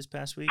recorded this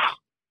past week?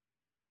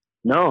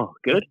 No,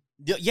 good.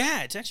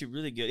 Yeah, it's actually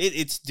really good.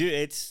 It's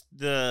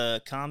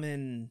the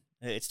common.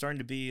 It's starting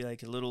to be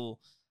like a little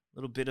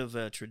bit of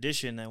a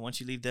tradition that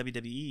once you leave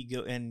WWE,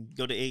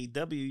 go to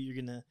AEW,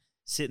 you're gonna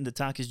sit in the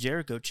Talk is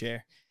Jericho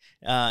chair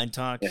and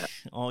talk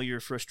all your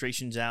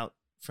frustrations out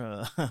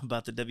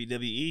about the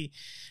WWE.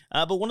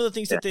 But one of the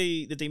things that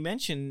they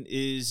mention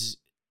is.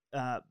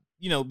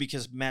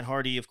 Because Matt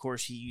Hardy, of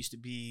course, he used to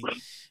be,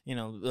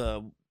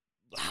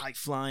 high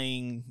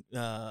flying,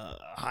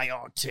 high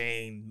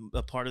octane,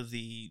 a part of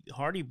the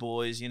Hardy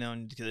Boys,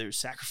 and because they were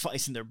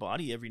sacrificing their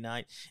body every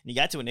night. And he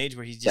got to an age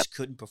where he just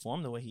couldn't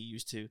perform the way he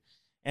used to.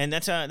 And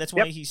that's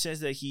why he says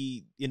that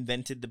he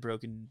invented the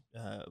broken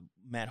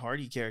Matt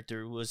Hardy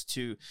character, was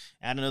to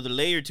add another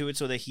layer to it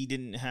so that he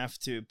didn't have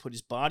to put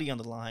his body on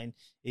the line.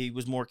 It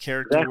was more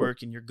character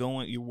work, and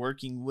you're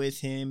working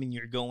with him, and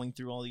you're going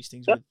through all these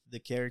things with the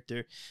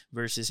character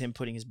versus him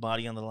putting his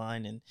body on the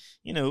line and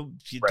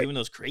doing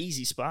those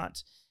crazy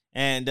spots.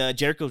 And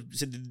Jericho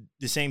said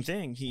the same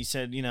thing. He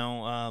said,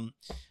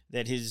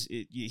 that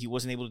he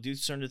wasn't able to do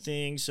certain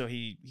things, so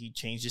he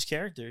changed his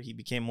character. He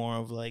became more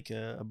of like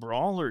a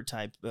brawler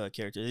type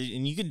character,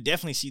 and you can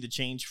definitely see the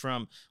change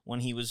from when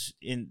he was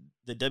in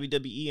the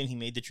WWE and he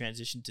made the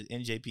transition to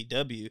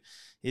NJPW.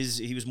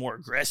 He was more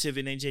aggressive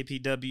in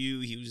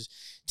NJPW. He was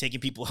taking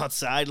people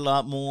outside a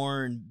lot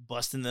more and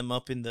busting them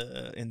up in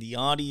the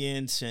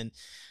audience, and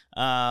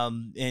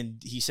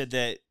he said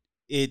that.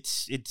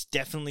 It's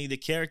definitely the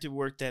character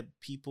work that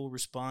people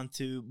respond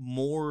to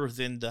more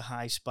than the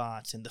high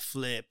spots and the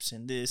flips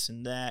and this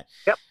and that.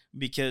 Yep.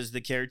 Because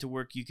the character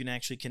work you can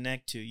actually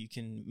connect to. You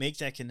can make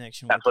that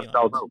connection. That's with what it's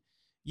all about.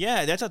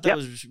 Yeah, I thought that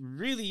was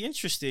really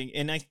interesting.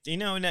 And I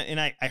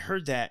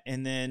heard that,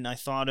 and then I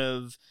thought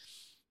of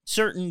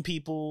certain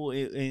people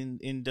in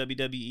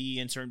WWE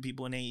and certain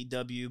people in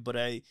AEW, but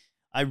I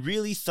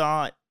really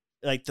thought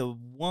like the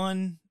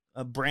one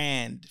a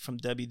brand from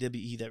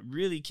WWE that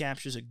really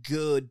captures a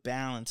good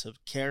balance of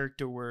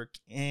character work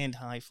and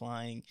high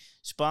flying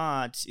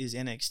spots is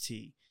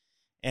NXT.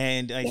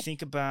 And I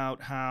think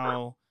about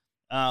how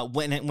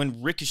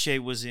when Ricochet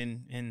was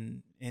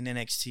in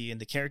NXT and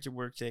the character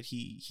work that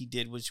he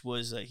did he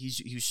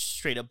was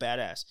straight up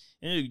badass,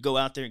 and he'd go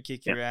out there and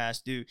kick your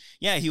ass,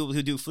 he'll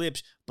do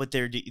flips, but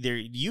they're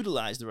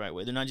utilized the right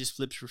way. They're not just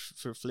flips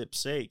for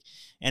flip's sake.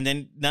 And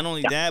then not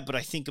only that, but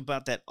I think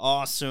about that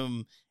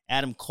awesome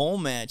Adam Cole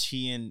match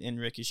he and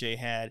Ricochet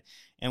had,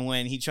 and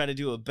when he tried to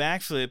do a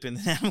backflip and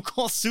then Adam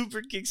Cole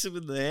super kicks him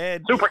in the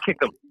head. Super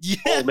kicked him. Yeah.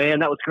 Oh man,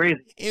 that was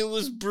crazy. It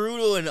was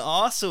brutal and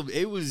awesome.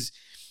 It was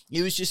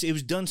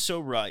done so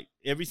right.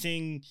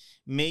 Everything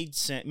makes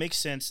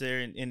sense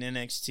there in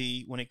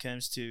NXT when it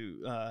comes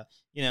to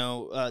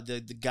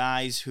the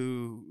guys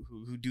who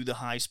do the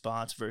high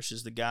spots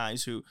versus the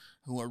guys who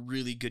are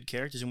really good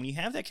characters. And when you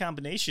have that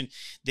combination,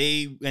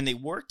 they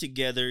work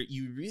together,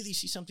 you really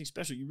see something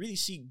special. You really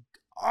see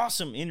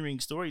awesome in-ring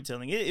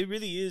storytelling. It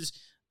really is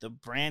the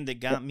brand that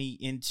got me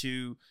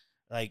into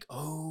like,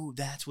 oh,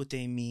 that's what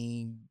they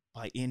mean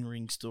by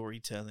in-ring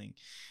storytelling.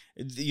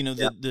 You know,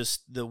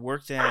 the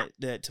work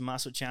that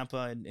Tommaso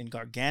Ciampa and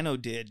Gargano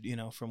did, you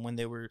know, from when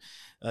they were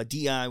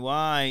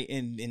DIY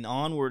and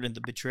onward, and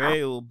the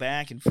betrayal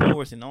back and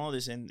forth and all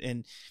this,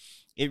 and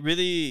it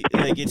really,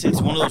 like, it's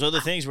one of those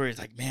other things where it's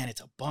like, man, it's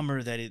a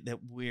bummer that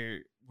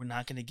we're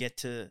not going to get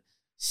to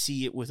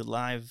see it with a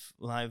live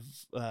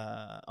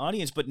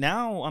audience. But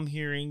now I'm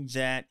hearing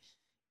that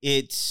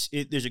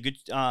there's a good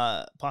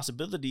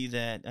possibility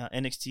that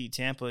NXT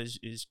Tampa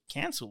is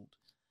canceled.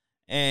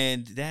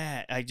 And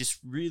that, I just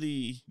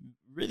really,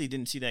 really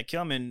didn't see that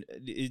coming.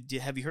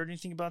 Have you heard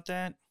anything about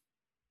that?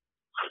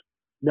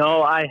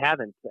 No, I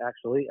haven't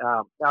actually.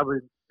 I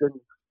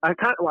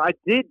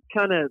did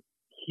kind of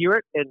hear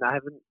it, and I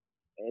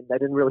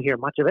didn't really hear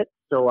much of it,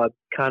 so I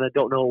kind of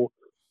don't know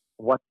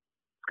what's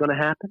going to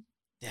happen.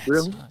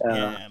 Really?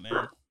 Yeah,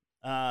 man.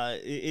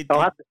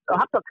 I'll have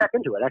to check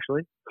into it,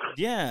 actually.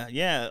 Yeah.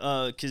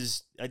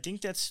 Because I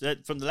think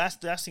that from the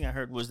last thing I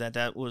heard was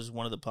that was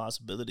one of the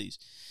possibilities.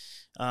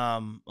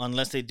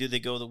 Unless they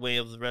go the way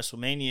of the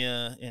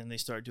WrestleMania and they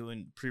start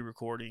doing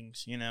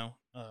pre-recordings, you know,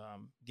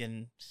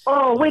 getting.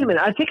 Oh, wait a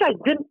minute! I think I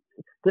didn't.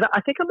 I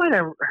think I might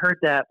have heard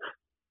that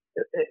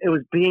it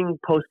was being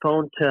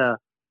postponed to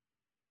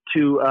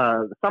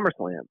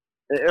SummerSlam,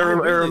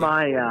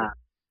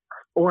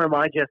 or am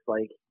I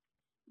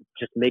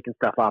just making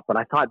stuff up? But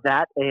I thought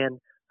that and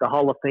the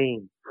Hall of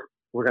Fame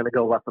were going to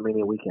go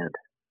WrestleMania weekend.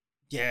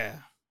 Yeah.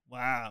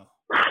 Wow.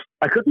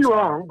 I could be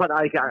wrong, but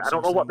I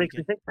don't know what makes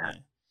me think that.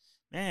 Yeah.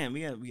 Man,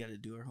 we got to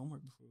do our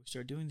homework before we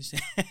start doing this.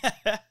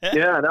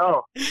 Yeah, I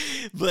know.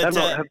 But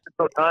I have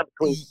no time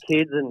between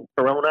kids and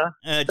Corona.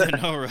 I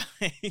know,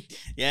 right?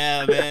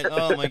 Yeah, man.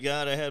 Oh my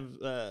God, I had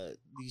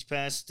these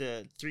past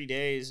 3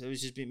 days. It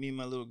was just me and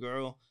my little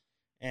girl,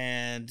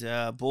 and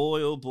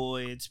boy, oh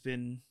boy, it's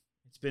been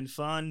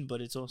fun, but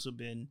it's also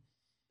been,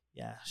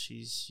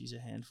 she's a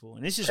handful,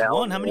 and it's just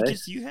one. How many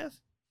kids do you have?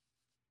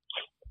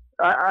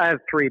 I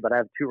have 3, but I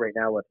have 2 right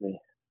now with me.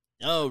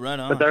 Oh, right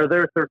on. But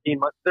they're 13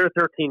 months. They're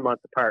 13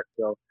 months apart.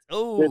 So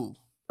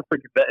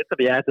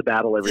it's a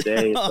battle every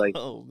day. It's like,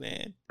 oh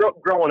man.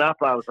 Growing up,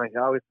 I was like, I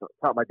always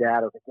thought my dad.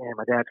 I was like, man,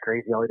 my dad's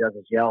crazy. All he does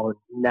is yell. And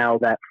now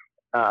that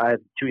I have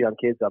 2 young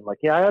kids, I'm like,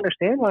 yeah, I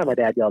understand why my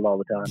dad yelled all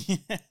the time.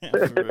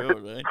 For real,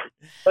 right?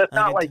 But it's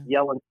not like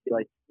yelling to be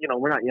like,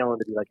 we're not yelling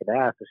to be like an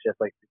ass. It's just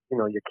like,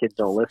 your kids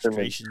don't listen.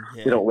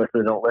 You don't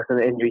listen,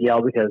 and you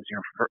yell because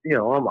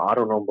I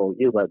don't know about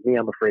you, but me,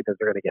 I'm afraid that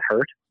they're going to get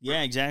hurt.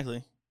 Yeah,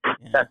 exactly.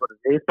 Yeah. That's what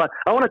it is. But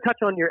I want to touch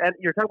on you're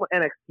talking about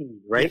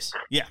NXT, right? Yes.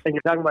 Yeah. And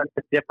you're talking about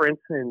the difference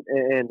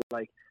and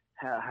like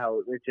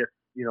how it just,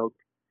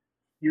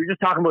 you're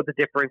just talking about the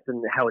difference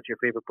and how it's your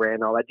favorite brand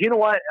and all that. Do you know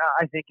what?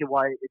 I think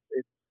why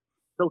it's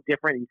so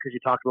different, because you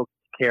talked about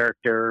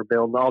character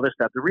build and all this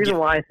stuff. The reason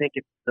why I think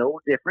it's so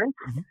different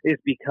is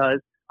because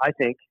I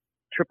think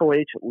Triple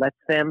H lets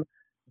them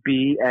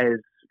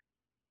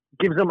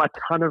gives them a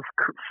ton of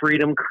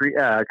freedom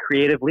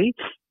creatively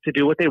to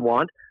do what they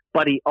want,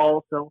 but he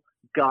also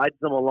guides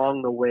them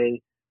along the way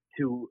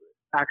to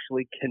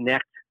actually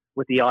connect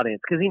with the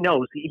audience, because he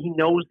knows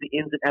the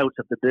ins and outs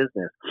of the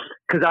business.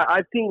 Because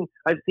I've seen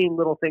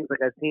little things,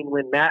 like I've seen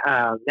when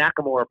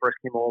Nakamura first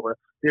came over,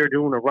 they were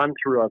doing a run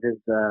through of his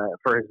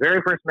for his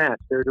very first match.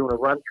 They were doing a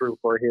run through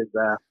for his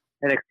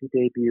NXT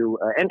debut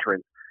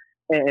entrance,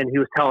 and he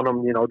was telling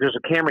them, there's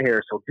a camera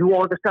here, so do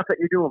all the stuff that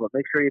you're doing, but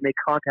make sure you make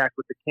contact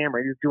with the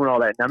camera. He was doing all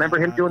that. And I remember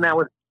him doing that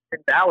with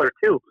Finn Balor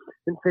too.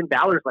 And Finn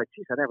Balor's like,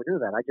 geez, I never do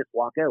that. I just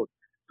walk out.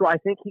 So I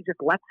think he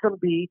just lets them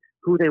be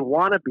who they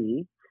want to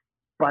be,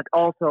 but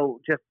also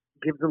just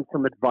gives them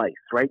some advice,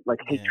 right? Like,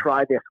 hey,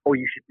 try this. Oh,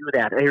 you should do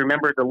that. Hey,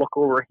 remember to look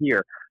over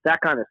here. That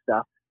kind of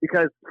stuff.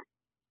 Because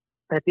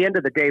at the end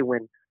of the day,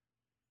 when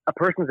a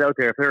person's out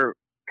there, if they're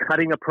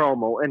cutting a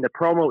promo and the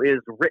promo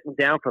is written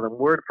down for them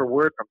word for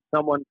word from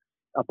someone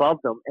above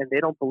them, and they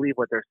don't believe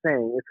what they're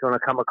saying, it's going to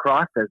come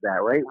across as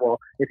that, right? Well,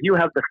 if you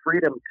have the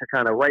freedom to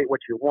kind of write what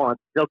you want,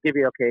 they'll give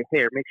you, okay,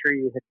 here, make sure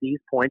you hit these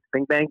points,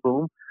 bing, bang,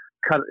 boom,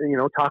 cut,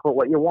 talk about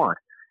what you want.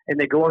 And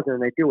they go out there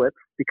and they do it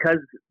because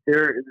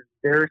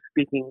they're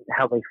speaking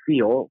how they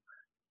feel.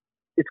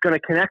 It's going to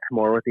connect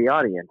more with the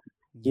audience.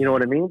 You know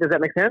what I mean? Does that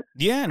make sense?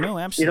 Yeah, no,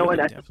 absolutely.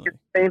 And I think it's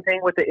the same thing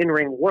with the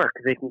in-ring work.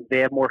 They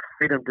have more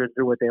freedom to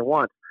do what they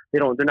want.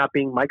 They're not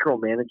being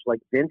micromanaged like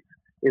Vince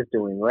is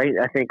doing, right?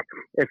 I think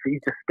if you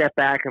just step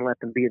back and let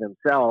them be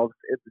themselves,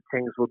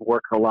 things would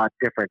work a lot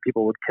different.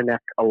 People would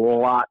connect a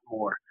lot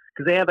more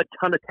because they have a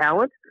ton of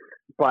talent,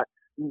 but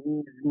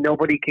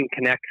nobody can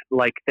connect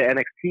like the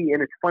NXT.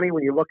 And it's funny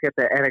when you look at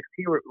the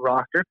NXT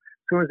roster, as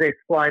soon as they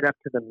slide up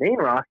to the main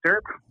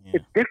roster,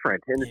 it's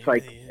different. And it's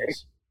like,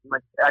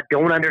 I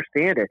don't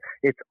understand it.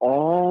 It's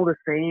all the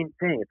same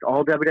thing. It's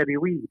all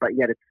WWE, but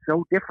yet it's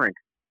so different.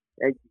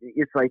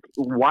 It's like,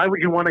 why would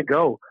you want to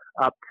go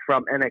up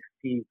from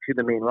NXT to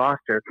the main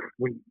roster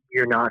when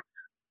you're going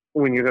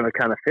to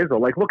kind of fizzle?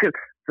 Like, look at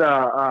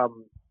the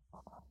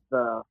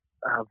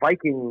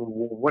Viking,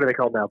 what are they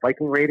called now?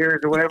 Viking Raiders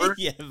or whatever?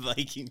 Yeah,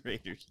 Viking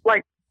Raiders.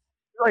 Like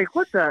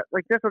what the?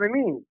 Like, that's what I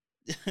mean.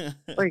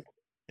 Like,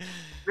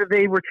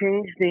 they were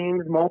changed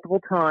names multiple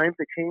times.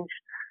 They changed,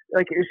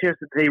 like, it's just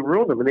they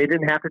ruined them, and they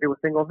didn't have to do a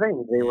single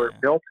thing. They were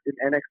built in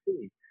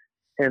NXT,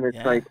 and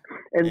it's like,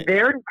 and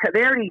they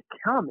already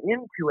come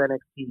into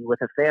NXT with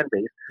a fan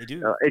base. They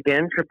do.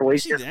 Again, Triple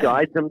H just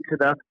guides them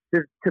to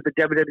the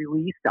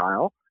WWE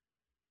style.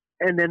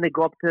 And then they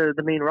go up to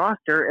the main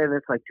roster, and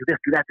it's like, do this,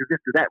 do that, do this,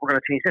 do that. We're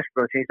going to change this.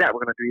 We're going to change that. We're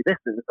going to do this.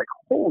 And it's like,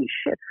 holy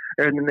shit.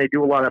 And then they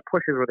do a lot of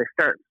pushes where they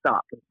start and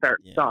stop and start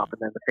and stop.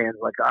 And then the fans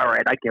are like, all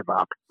right, I give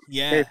up.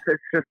 Yeah. It's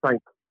just like,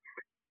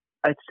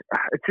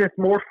 it's just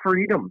more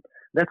freedom.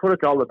 That's what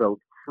it's all about,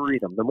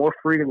 freedom. The more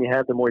freedom you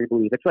have, the more you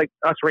believe. It's like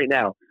us right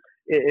now.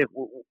 If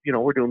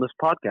we're doing this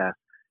podcast.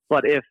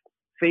 But if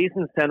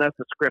Faison sent us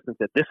a script and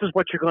said, this is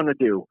what you're going to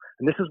do,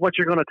 and this is what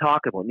you're going to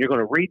talk about, and you're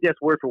going to read this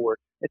word for word,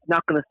 it's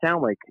not going to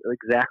sound like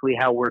exactly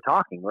how we're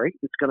talking, right?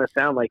 It's going to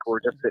sound like we're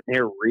just sitting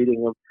here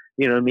reading them.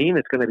 You know what I mean?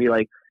 It's going to be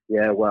like,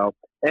 yeah, well,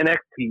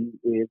 NXT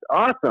is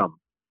awesome.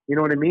 You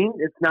know what I mean?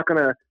 It's not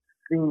going to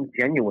seem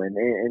genuine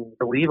and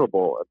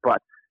believable,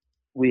 but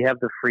we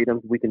have the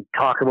freedom. We can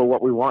talk about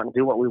what we want and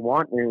do what we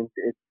want, and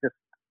it's just,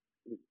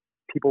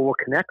 people will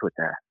connect with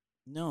that.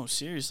 No,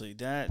 seriously,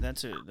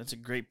 that's a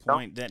great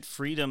point. That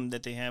freedom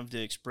that they have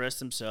to express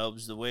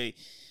themselves the way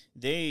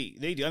they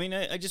do. I mean,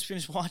 I just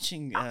finished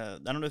watching. I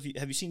don't know if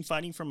have you seen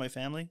Fighting for My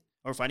Family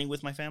or Fighting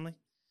with My Family,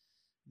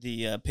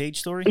 the Paige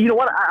story. You know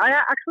what?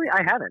 I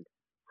haven't.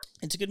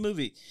 It's a good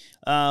movie.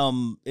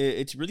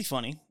 It's really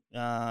funny.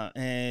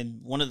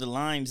 And one of the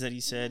lines that he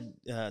said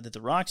that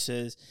The Rock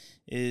says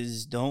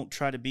is, "Don't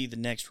try to be the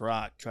next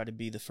Rock. Try to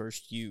be the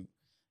first you."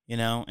 You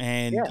know,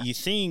 and you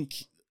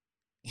think,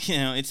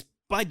 it's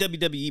by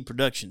WWE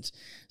Productions.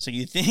 So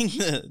you think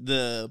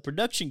the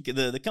production,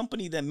 the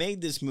company that made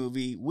this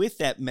movie with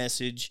that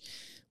message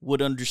would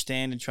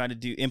understand and try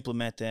to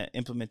implement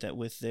that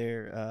with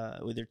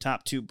their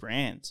top two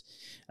brands.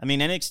 I mean,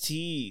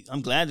 NXT,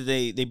 I'm glad that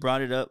they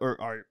brought it up or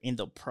are in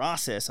the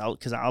process out,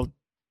 because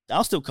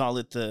I'll still call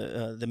it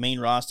the main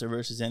roster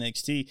versus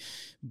NXT.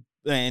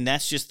 And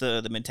that's just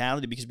the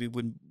mentality, because we've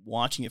been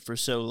watching it for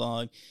so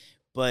long.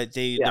 But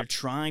they're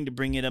trying to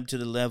bring it up to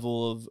the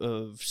level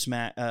of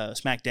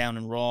SmackDown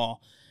and Raw,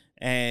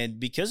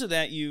 and because of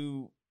that,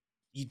 you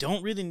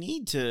don't really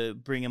need to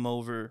bring them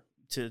over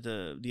to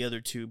the other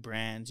two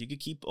brands. You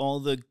could keep all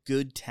the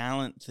good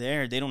talent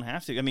there. They don't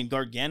have to. I mean,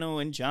 Gargano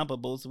and Ciampa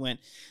both went,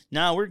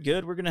 "No, we're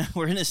good. We're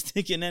gonna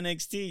stick in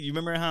NXT." You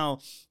remember how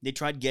they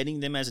tried getting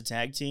them as a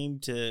tag team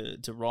to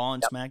Raw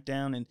and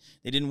SmackDown, and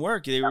they didn't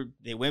work.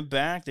 They went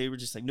back. They were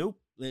just like,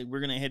 "Nope, we're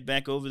gonna head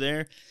back over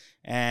there."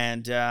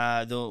 And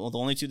the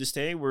only two to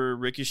stay were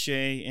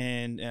Ricochet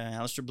and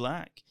Aleister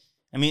Black.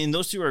 I mean, and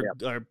those two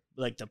are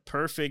like the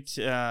perfect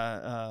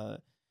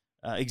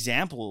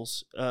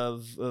examples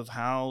of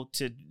how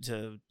to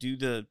do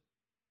the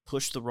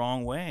push the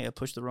wrong way.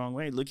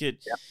 Look at,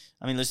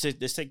 I mean, let's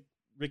take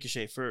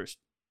Ricochet first.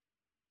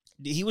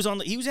 He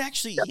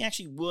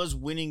actually was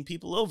winning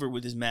people over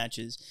with his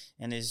matches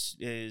and his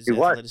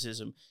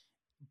athleticism.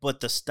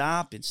 But the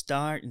stop and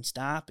start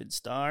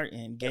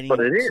and getting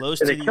close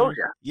to they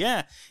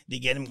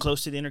get him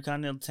close to the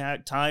Intercontinental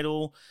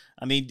title.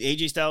 I mean,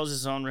 AJ Styles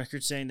is on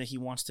record saying that he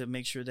wants to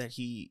make sure that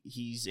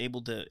he's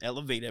able to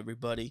elevate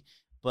everybody,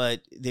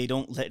 but they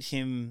don't let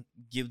him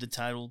give the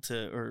title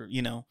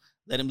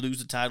let him lose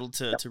the title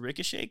to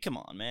Ricochet. Come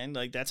on, man!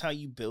 Like, that's how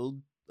you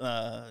build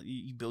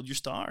your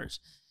stars.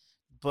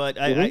 But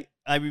I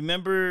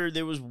remember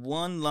there was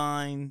one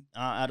line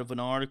out of an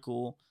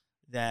article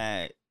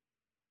that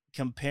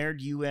compared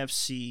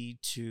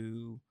UFC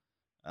to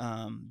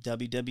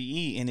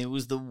WWE, and it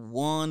was the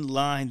one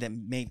line that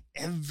made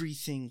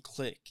everything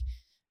click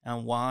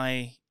and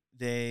why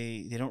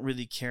they don't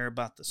really care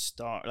about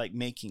the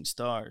making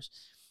stars,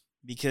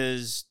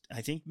 because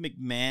I think Vince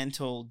McMahon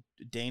told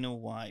Dana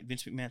White,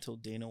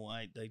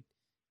 like,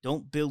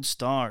 don't build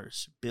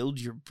stars, build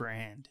your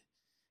brand.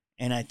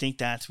 And I think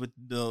that's what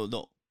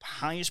the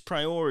highest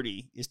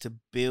priority is, to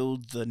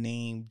build the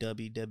name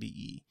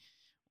WWE.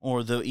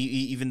 Or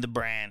even the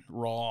brand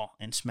Raw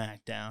and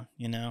SmackDown,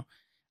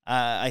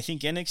 I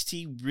think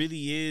NXT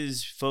really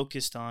is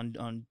focused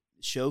on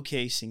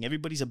showcasing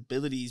everybody's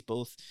abilities,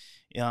 both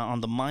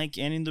on the mic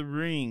and in the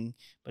ring.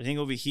 But I think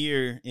over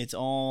here, it's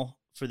all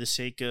for the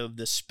sake of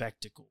the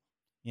spectacle,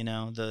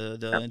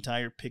 the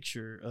entire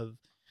picture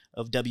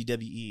of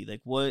WWE.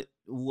 Like,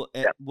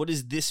 what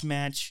is this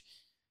match?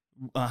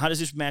 How does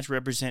this match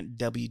represent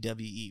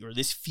WWE, or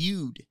this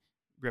feud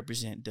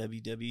represent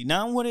WWE?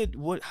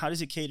 Not how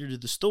does it cater to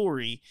the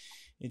story?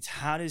 It's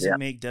how does it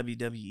make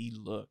WWE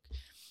look?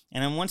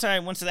 And then once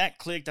that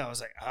clicked, I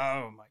was like,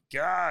 oh my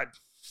God,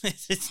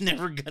 it's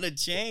never gonna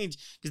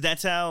change, because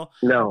that's how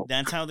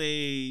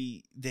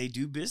they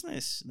do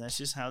business. That's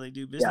just how they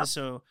do business.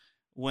 Yeah. So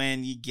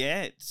when you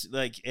get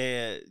like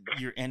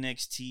your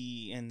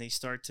NXT and they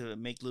start to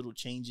make little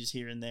changes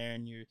here and there,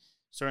 and you're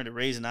starting to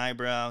raise an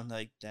eyebrow,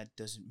 like, that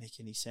doesn't make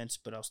any sense,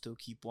 but I'll still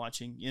keep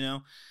watching,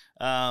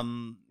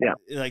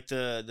 like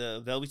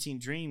the Velveteen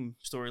Dream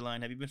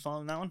storyline. Have you been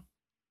following that one?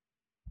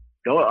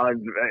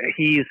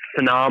 He's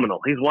phenomenal.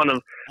 He's one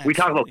of, we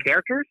talk about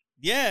characters.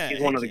 Yeah,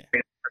 He's one of the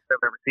greatest I've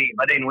ever seen.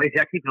 But anyways,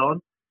 yeah, keep going.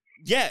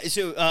 Yeah,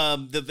 so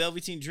the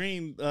Velveteen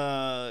Dream,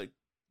 the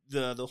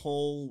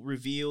whole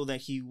reveal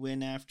that he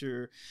went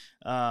after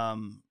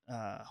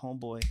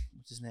homeboy,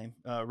 what's his name?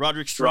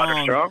 Roderick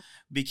Strong,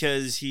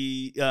 because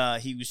he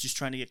was just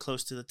trying to get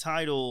close to the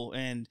title,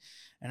 and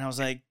I was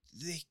like,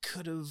 they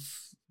could have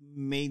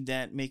made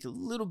that make a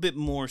little bit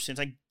more sense.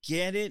 I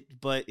get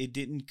it, but it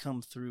didn't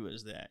come through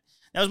as that.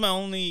 That was my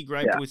only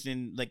gripe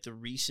within like the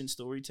recent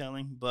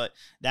storytelling, but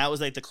that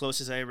was like the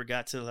closest I ever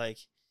got to like,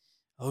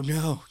 oh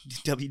no,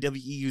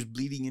 WWE was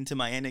bleeding into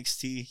my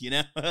NXT, you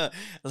know?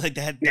 Like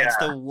that. That's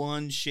the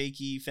one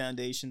shaky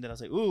foundation that I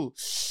was like, ooh,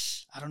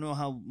 I don't know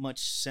how much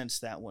sense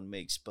that one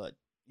makes, but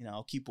you know,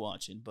 I'll keep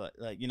watching. But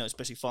like, you know,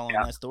 especially following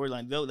that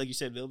storyline. Like you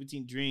said,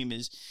 Velveteen Dream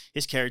is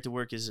his character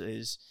work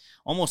is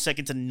almost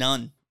second to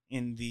none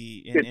in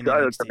the in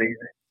NXT. It's amazing.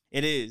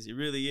 It is. It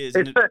really is.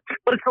 But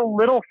it's the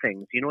little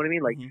things. You know what I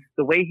mean? Like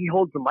the way he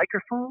holds the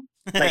microphone.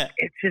 Like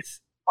it's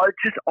just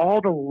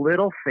all the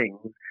little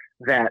things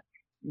that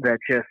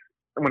just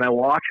when I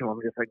watch him,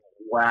 I'm just like,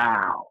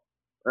 wow.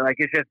 Like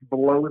it just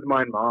blows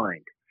my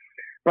mind.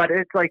 But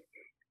it's like,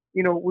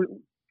 you know,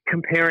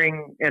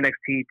 comparing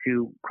NXT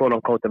to quote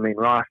unquote the main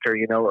roster.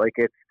 You know, like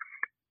it's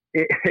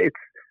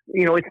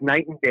you know, it's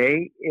night and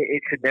day.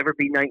 It should never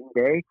be night and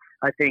day.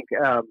 I think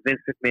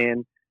Vince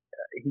McMahon,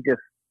 he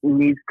just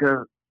needs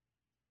to.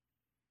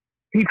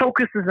 He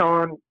focuses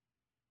on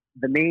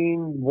the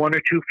main one or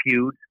two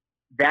feuds.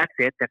 That's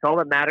it. That's all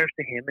that matters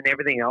to him, and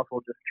everything else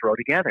we'll just throw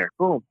together.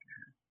 Boom.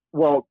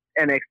 Well,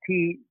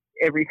 NXT,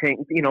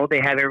 everything, you know, they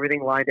have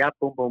everything lined up.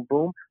 Boom, boom,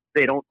 boom.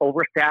 They don't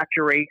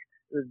oversaturate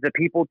the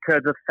people to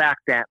the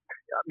fact that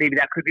maybe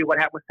that could be what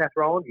happened with Seth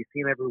Rollins. You see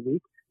him every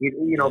week.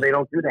 You know, they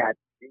don't do that.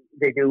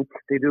 They do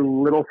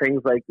little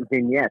things like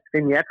vignettes.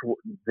 Vignettes,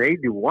 they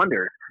do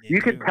wonders.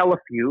 You can tell a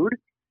feud.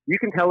 You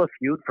can tell a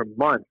feud for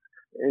months.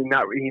 And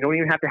you don't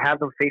even have to have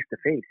them face to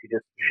face. You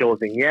just show a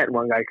vignette.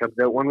 One guy comes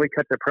out one week,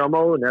 cuts a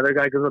promo. Another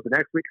guy goes out the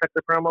next week, cuts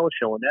a promo.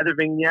 Show another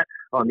vignette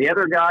on the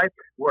other guy.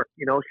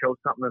 Show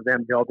something of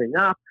them building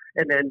up,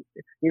 and then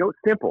it's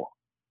simple.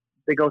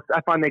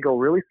 I find they go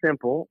really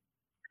simple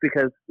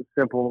because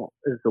simple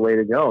is the way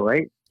to go,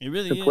 right? It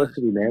really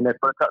simplicity, is. Man. That's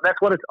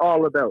what it's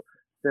all about.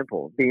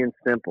 Simple, being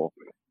simple.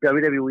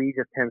 WWE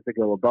just tends to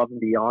go above and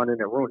beyond, and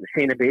it ruins it.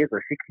 Shayna Baszler,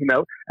 she came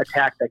out,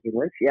 attacked Becky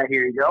Lynch. Yeah,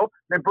 here you go.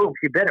 Then boom,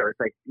 she bit her. It's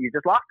like, you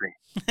just lost me.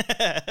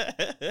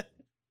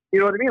 You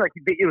know what I mean? Like,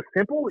 it was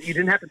simple. You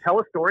didn't have to tell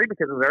a story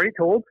because it was already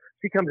told.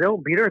 She comes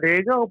out, beat her. There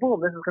you go.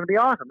 Boom, this is going to be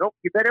awesome. Nope,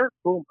 you bit her.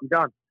 Boom, I'm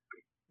done.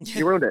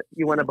 You ruined it.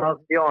 You went above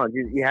and beyond.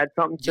 You had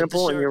something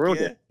simple and you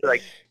ruined it.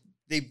 Like,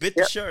 they bit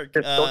the shark.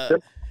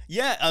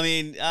 Yeah, I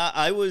mean,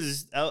 I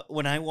was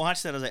when I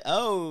watched that, I was like,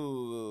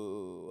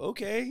 oh,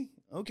 okay.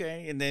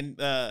 And then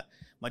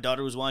my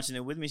daughter was watching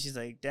it with me. She's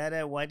like,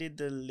 Dada, why did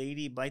the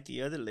lady bite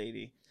the other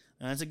lady?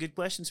 And that's a good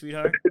question,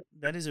 sweetheart.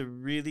 That is a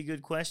really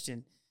good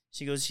question.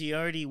 She goes, she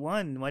already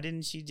won. Why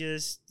didn't she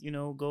just,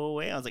 go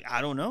away? I was like, I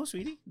don't know,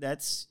 sweetie.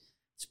 That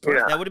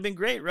would have been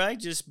great, right?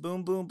 Just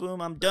boom, boom,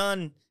 boom. I'm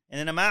done, and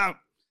then I'm out.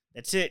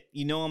 That's it.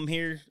 I'm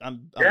here.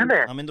 I'm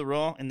in the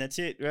Raw, and that's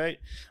it, right?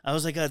 I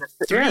was like a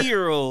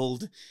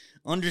 3-year-old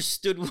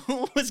understood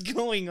what was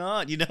going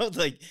on.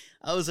 Like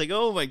I was like,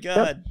 oh my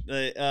god.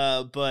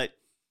 But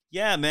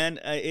yeah, man,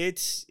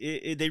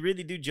 they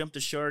really do jump the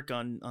shark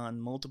on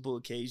multiple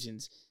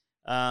occasions.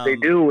 They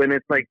do, and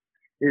it's like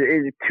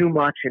it's too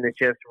much, and it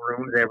just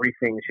ruins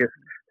everything. It's just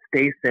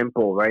stay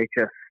simple, right?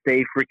 Just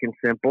stay freaking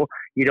simple.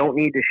 You don't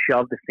need to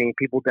shove the same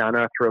people down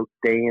our throats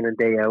day in and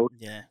day out.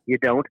 Yeah. You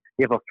don't.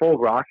 You have a full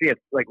roster. You have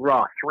like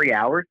Raw 3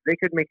 hours. They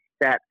could make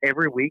that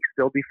every week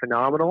still be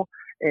phenomenal,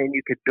 and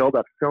you could build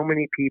up so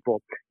many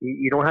people.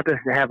 You don't have to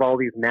have all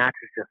these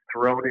matches just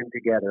thrown in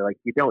together. Like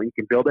you don't. You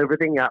can build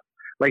everything up.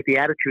 Like the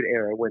Attitude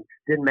Era, when it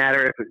didn't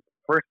matter if it was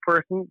the first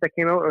person that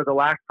came out or the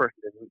last person.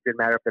 It didn't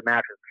matter if the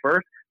match was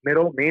first,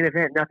 middle, main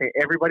event, nothing.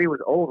 Everybody was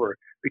over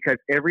because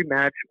every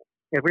match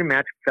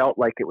felt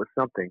like it was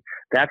something.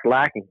 That's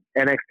lacking.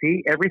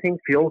 NXT, everything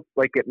feels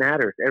like it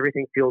matters.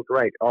 Everything feels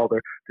right. All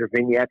their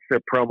vignettes, their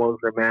promos,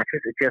 their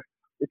matches.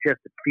 It just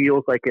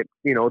feels like it.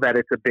 That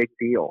it's a big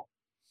deal.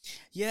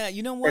 Yeah,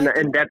 you know what?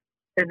 And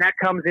that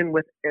comes in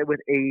with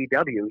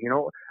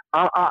AEW.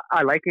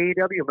 I like AEW.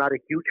 I'm not a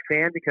huge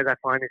fan because I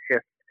find it's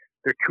just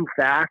they're too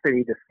fast. They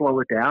need to slow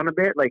it down a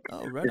bit. Like,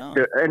 right on.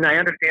 And I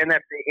understand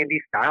that's the indie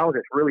style.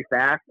 It's really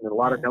fast and a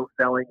lot of no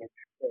selling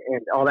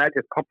and all that.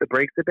 Just pump the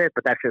brakes a bit,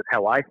 but that's just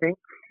how I think.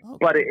 Okay.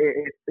 But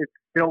it's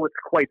still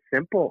quite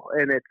simple,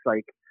 and it's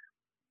like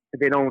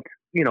they don't.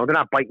 They're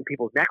not biting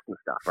people's necks and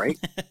stuff, right?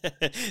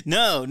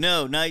 No,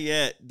 not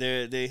yet.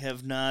 They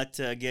have not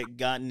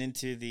gotten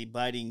into the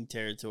biting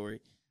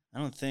territory. I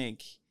don't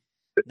think.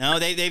 No,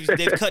 they've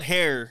cut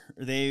hair.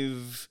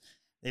 They've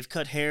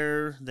cut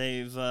hair.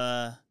 They've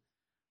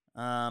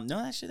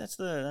no, actually that's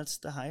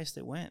the highest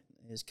it went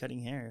is cutting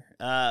hair.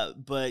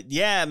 But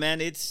yeah,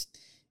 man, it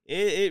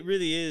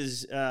really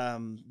is.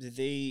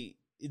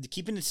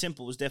 Keeping it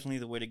simple is definitely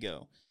the way to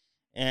go.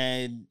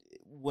 And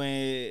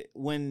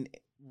when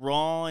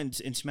Raw and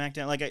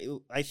SmackDown, like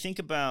I think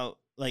about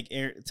like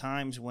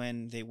times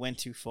when they went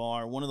too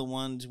far. One of the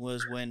ones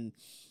was when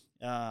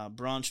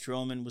Braun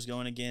Strowman was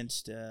going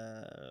against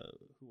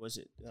who was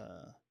it?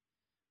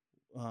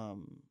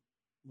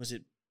 Was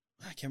it?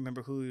 I can't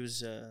remember who he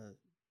was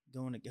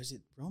going. Was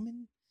it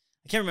Roman?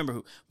 I can't remember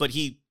who, but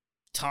he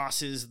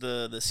tosses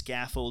the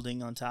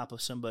scaffolding on top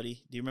of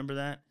somebody. Do you remember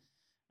that?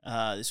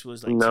 This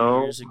was like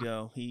 2 years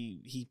ago.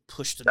 He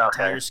pushed an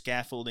entire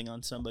scaffolding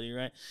on somebody,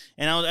 right?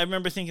 And I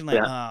remember thinking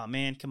like, oh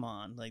man, come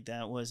on, like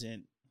that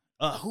wasn't.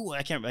 Who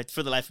I can't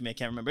for the life of me I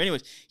can't remember.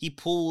 Anyways, he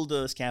pulled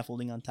the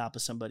scaffolding on top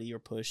of somebody or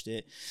pushed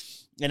it,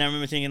 and I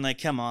remember thinking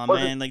like, come on,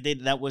 man, like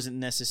that wasn't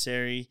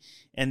necessary.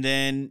 And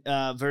then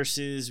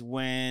versus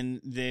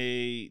when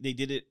they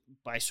did it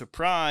by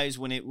surprise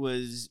when it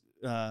was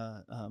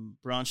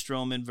Braun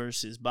Strowman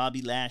versus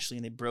Bobby Lashley,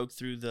 and they broke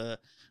through the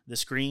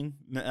screen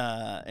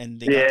and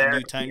they got the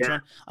new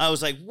Titantron. I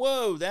was like,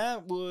 whoa,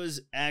 that was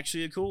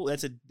actually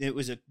it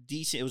was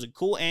a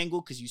cool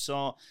angle because you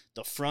saw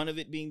the front of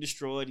it being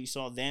destroyed. You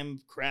saw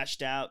them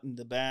crashed out in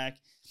the back.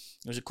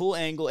 It was a cool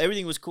angle.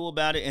 Everything was cool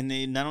about it. And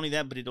they, not only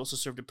that, but it also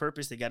served a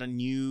purpose. They got a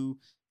new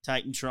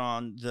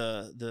Titantron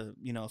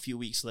a few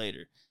weeks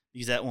later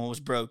because that one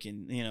was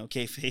broken,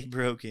 kayfabe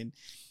broken.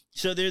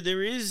 So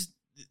there is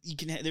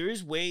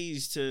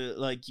ways to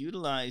like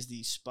utilize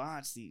these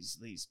spots,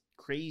 these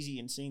crazy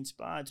insane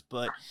spots,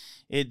 but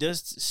they do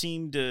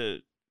seem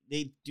to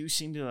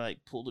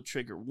like pull the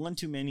trigger one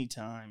too many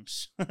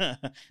times.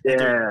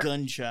 They're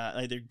gunshot,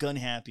 like they're gun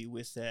happy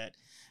with that.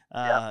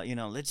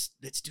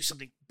 Let's do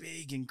something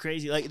big and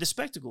crazy, like the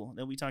spectacle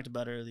that we talked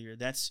about earlier.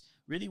 That's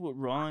really what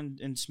Raw and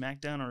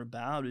SmackDown are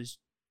about, is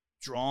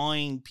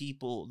drawing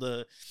people.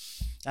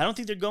 I don't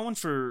think they're going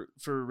for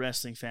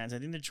wrestling fans. I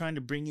think they're trying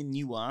to bring in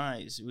new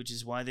eyes, which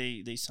is why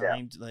they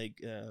signed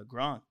like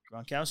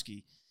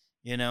Gronkowski.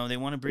 They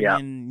want to bring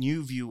in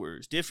new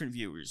viewers, different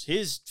viewers,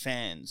 his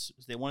fans.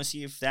 They want to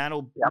see if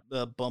that'll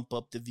bump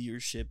up the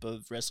viewership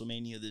of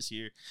WrestleMania this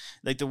year.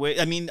 Like the way,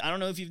 I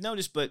don't know if you've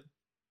noticed, but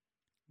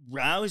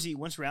once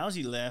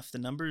Rousey left, the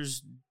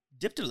numbers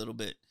dipped a little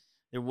bit.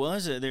 There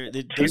was go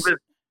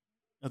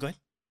ahead.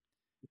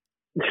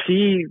 Like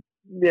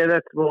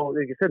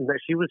you said,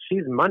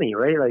 she's money,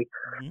 right? Like,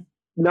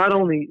 not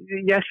only,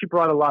 she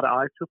brought a lot of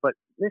eyes to it, but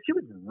she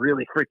was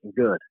really freaking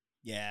good.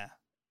 Yeah.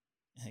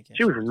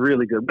 She was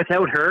really good.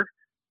 Without her,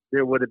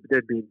 there would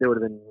have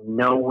been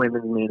no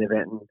women's main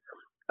event.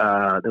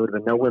 There would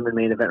have been no women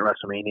main event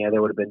WrestleMania.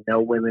 There would have been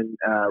no women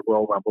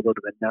Royal Rumble. There would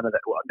have been none of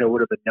that. There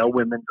would have been no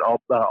women's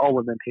all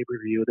women pay per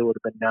view. There would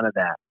have been none of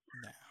that.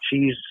 No.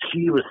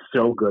 She was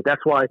so good.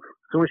 That's why as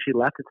soon as she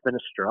left, it's been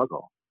a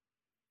struggle.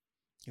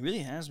 It really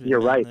has been.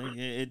 You're right.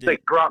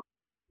 Like Gronk.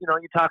 You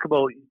talk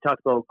about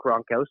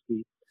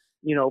Gronkowski.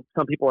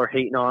 Some people are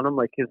hating on him,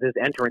 like his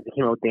entrance, he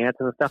came out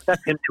dancing and stuff.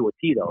 That's him to a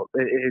T, though.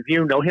 If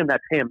you know him,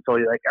 that's him. So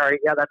you're like, all right,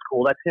 yeah, that's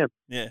cool, that's him.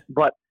 Yeah.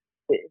 But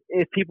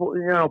if people,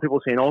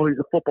 people saying, oh, he's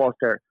a football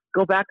star,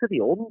 go back to the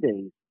olden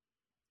days.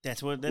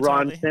 That's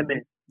Ron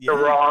Simmons, The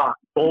Rock,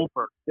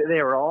 Goldberg.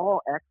 They were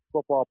all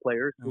ex-football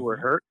players who were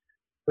hurt,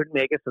 couldn't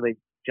make it, so they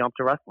jumped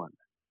to wrestling.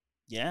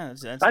 Yeah,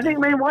 I think,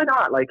 man, why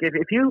not? Like, if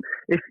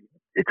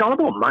it's all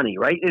about money,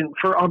 right? And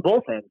on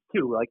both ends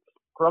too. Like,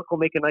 Gronk will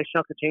make a nice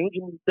chunk of change,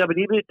 and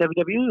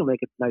WWE will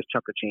make a nice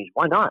chunk of change.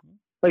 Why not?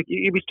 Like,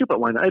 you'd be stupid.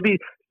 Why not? It'd be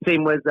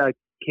same with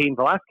Cain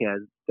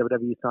Velasquez.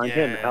 WWE signed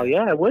him. Hell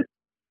yeah, it would.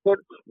 But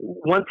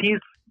once he's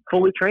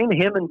fully trained,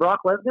 him and Brock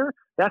Lesnar,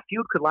 that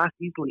feud could last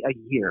easily a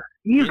year,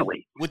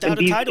 easily,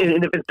 without a title.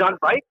 And if it's done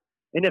right,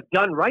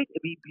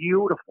 it'd be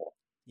beautiful.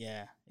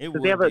 Yeah, it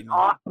would. They have an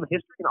awesome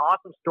history, an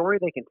awesome story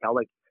they can tell.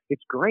 Like,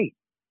 it's great.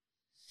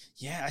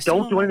 Yeah,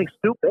 don't do anything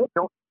stupid.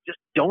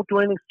 Don't do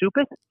anything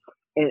stupid.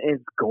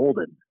 It's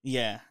golden.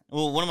 Yeah.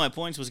 Well, one of my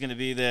points was going to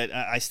be that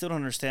I still don't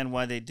understand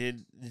why they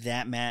did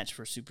that match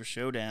for Super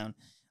Showdown.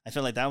 I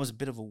felt like that was a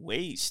bit of a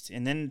waste.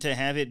 And then to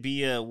have it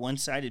be a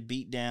one-sided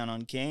beatdown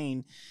on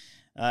Kane,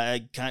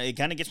 it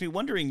kind of gets me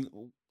wondering,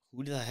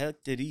 who the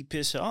heck did he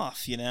piss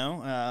off,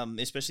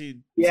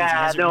 especially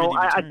I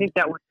think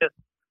that was just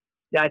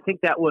I think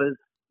that was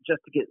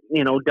just to get,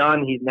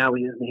 done. His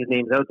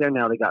name's out there.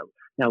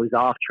 Now he's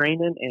off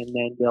training, and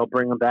then they'll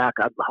bring him back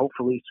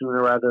hopefully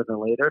sooner rather than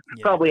later.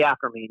 Yeah. Probably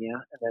after Mania,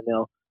 and then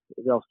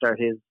they'll start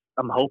his.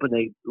 I'm hoping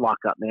they lock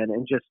up, man,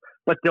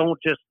 but don't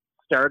just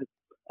start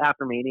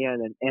after Mania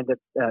and then end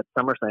at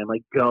SummerSlam.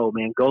 Like, go,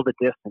 man, go the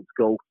distance,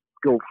 go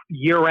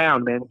year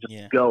round, man.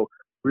 Go,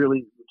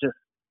 really, just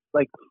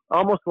like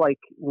almost like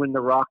when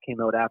The Rock came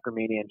out after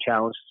Mania and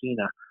challenged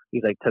Cena.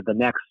 He's like, to the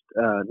next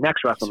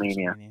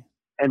WrestleMania.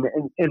 And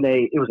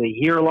it was a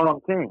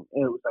year-long thing.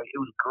 And it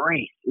was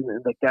great.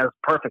 And like, that was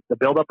perfect. The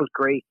build-up was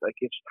great. Like,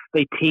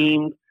 they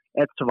teamed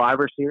at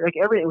Survivor Series. Like,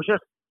 everything, it was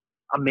just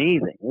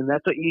amazing. And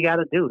that's what you got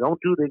to do. Don't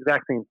do the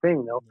exact same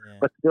thing, though. Yeah.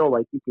 But still,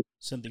 like, you could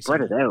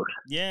spread it out.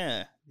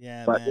 Yeah,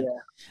 but, man.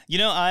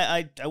 Yeah.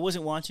 I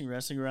wasn't watching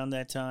wrestling around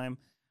that time,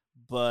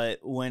 but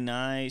when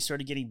I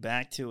started getting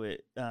back to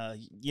it,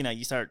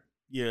 you start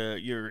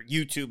your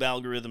YouTube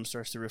algorithm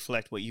starts to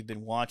reflect what you've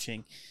been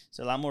watching.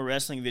 So a lot more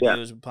wrestling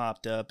videos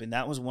popped up, and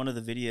that was one of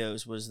the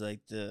videos. Was like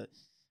the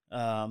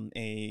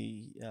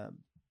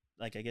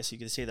like I guess you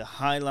could say the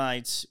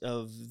highlights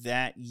of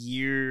that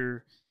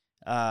year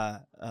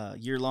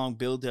year-long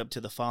build-up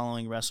to the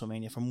following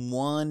WrestleMania, from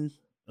one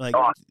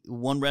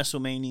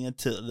WrestleMania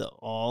to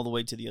all the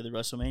way to the other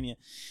WrestleMania.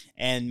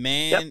 And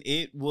man,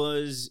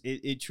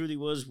 it truly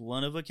was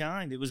one of a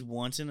kind. It was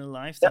once in a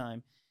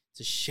lifetime. It's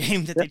a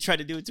shame that they tried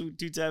to do it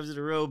two times in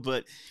a row,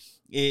 but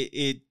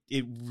it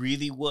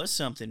really was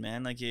something,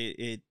 man. Like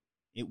it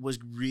was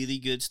really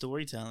good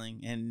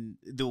storytelling, and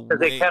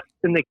they kept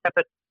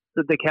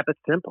it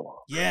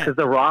simple. Yeah, because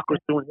The Rock was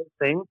doing his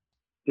thing,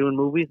 doing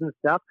movies and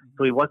stuff,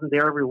 so he wasn't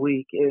there every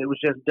week. It was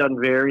just done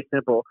very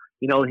simple.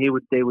 You know,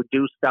 they would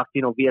do stuff,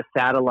 you know, via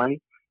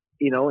satellite,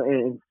 you know,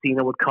 and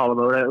Cena would call him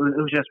out. It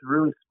was just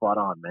really spot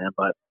on, man.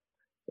 But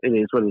it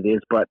is what it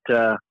is. But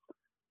it's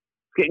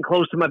getting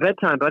close to my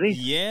bedtime, buddy.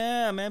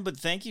 Yeah, man. But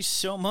thank you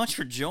so much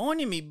for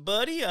joining me,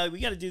 buddy. We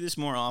got to do this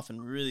more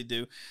often. We really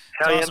do.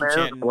 Hell it's yeah,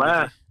 awesome man.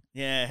 chatting.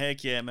 Yeah,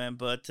 heck yeah, man.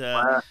 But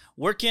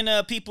where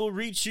can people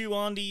reach you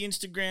on the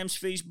Instagrams,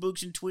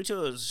 Facebooks, and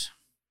Twitters?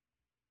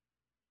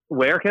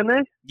 Where can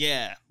they?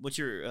 Yeah. What's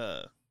your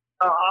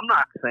I'm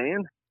not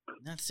saying.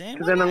 Not saying?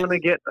 Because then I'm gonna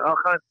get all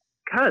kinds.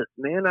 Cause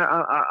man,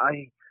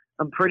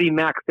 I'm pretty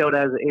maxed out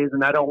as it is,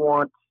 and I don't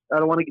want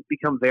to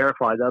become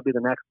verified. That'll be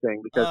the next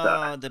thing,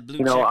 because the blue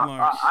you know, check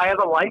mark. I have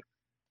a life.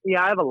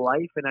 Yeah, I have a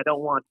life, and I don't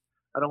want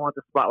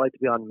the spotlight to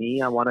be on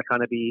me. I want to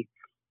kind of be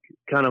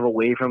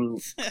away from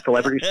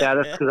celebrity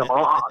status, because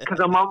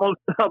I'm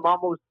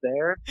almost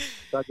there.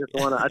 So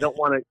I don't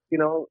want to, you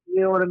know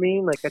what I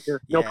mean? Like,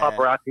 no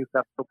paparazzi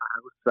stuff in my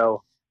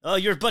house. So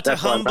you're but a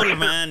humble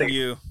man,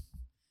 you.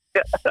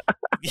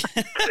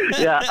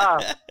 Yeah.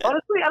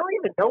 Honestly, I don't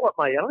even know what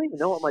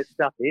my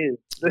stuff is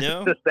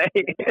to say.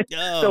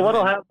 Oh, so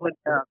what'll happen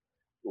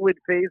when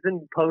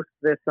Faison posts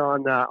this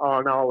on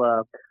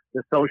all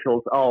the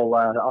socials?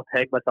 I'll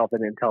tag myself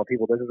in it and tell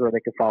people this is where they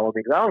can follow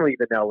me, because I don't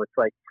even know. It's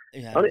like,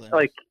 I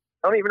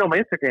don't even know my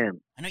Instagram.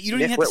 I know you don't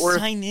Nick even have Whitworth. to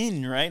sign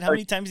in, right? How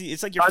many times?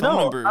 It's like your phone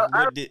number.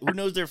 Who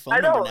knows their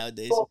phone number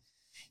nowadays? Well,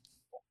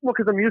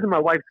 because I'm using my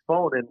wife's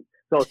phone, and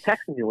so I was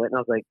texting you it, and I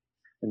was like,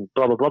 and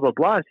blah blah blah blah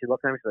blah. She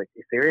looked at me. She's like,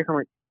 "You serious?" I'm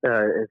like,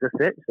 "Is this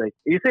it?" She's like,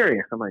 "Are you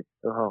serious?" I'm like,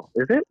 "Oh,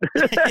 is it?"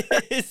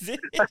 Is it?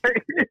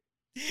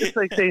 It's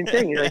like same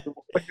thing. You're like,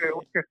 what's your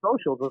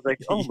socials? I was like,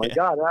 "Oh my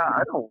god,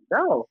 I don't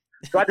know."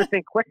 So I just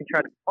think quick and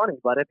try to be funny,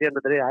 but at the end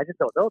of the day, I just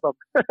don't know them.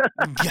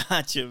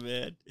 Gotcha,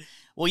 man.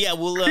 Well, yeah,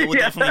 we'll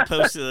definitely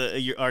post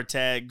our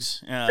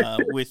tags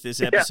with this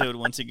episode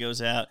once it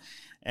goes out.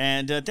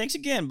 And thanks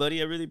again,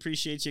 buddy. I really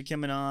appreciate you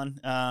coming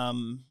on.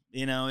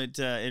 You know, it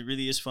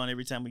really is fun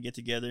every time we get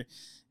together,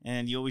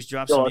 and you always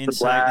drop some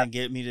insight and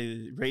get me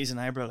to raise an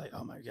eyebrow, like,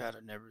 "Oh my god,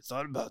 I never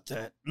thought about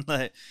that."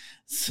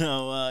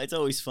 So it's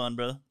always fun,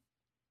 brother.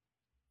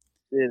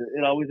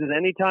 It always is.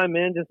 Anytime,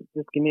 man. Just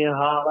give me a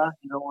holla.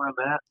 You know where I'm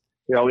at.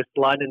 You're always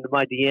sliding into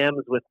my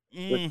DMs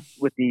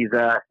with these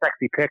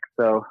sexy pics.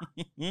 So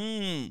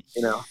you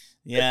know.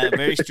 Yeah,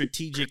 very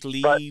strategic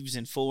leaves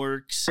and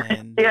forks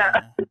and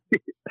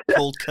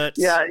cold cuts.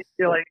 Yeah,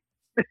 you're like,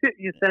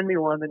 you send me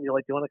one, and you're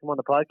like, "Do you want to come on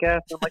the podcast?"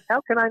 I'm like, "How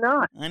can I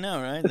not?" I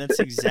know, right? That's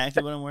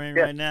exactly what I'm wearing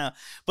right now.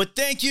 But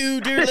thank you,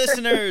 dear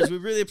listeners. We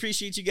really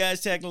appreciate you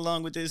guys tagging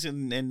along with this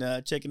and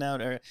checking out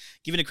or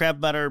giving a crap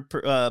about our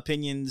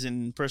opinions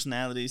and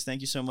personalities. Thank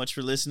you so much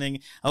for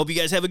listening. I hope you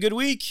guys have a good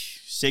week.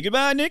 Say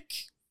goodbye, Nick.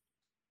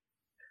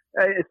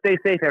 Stay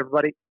safe,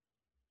 everybody.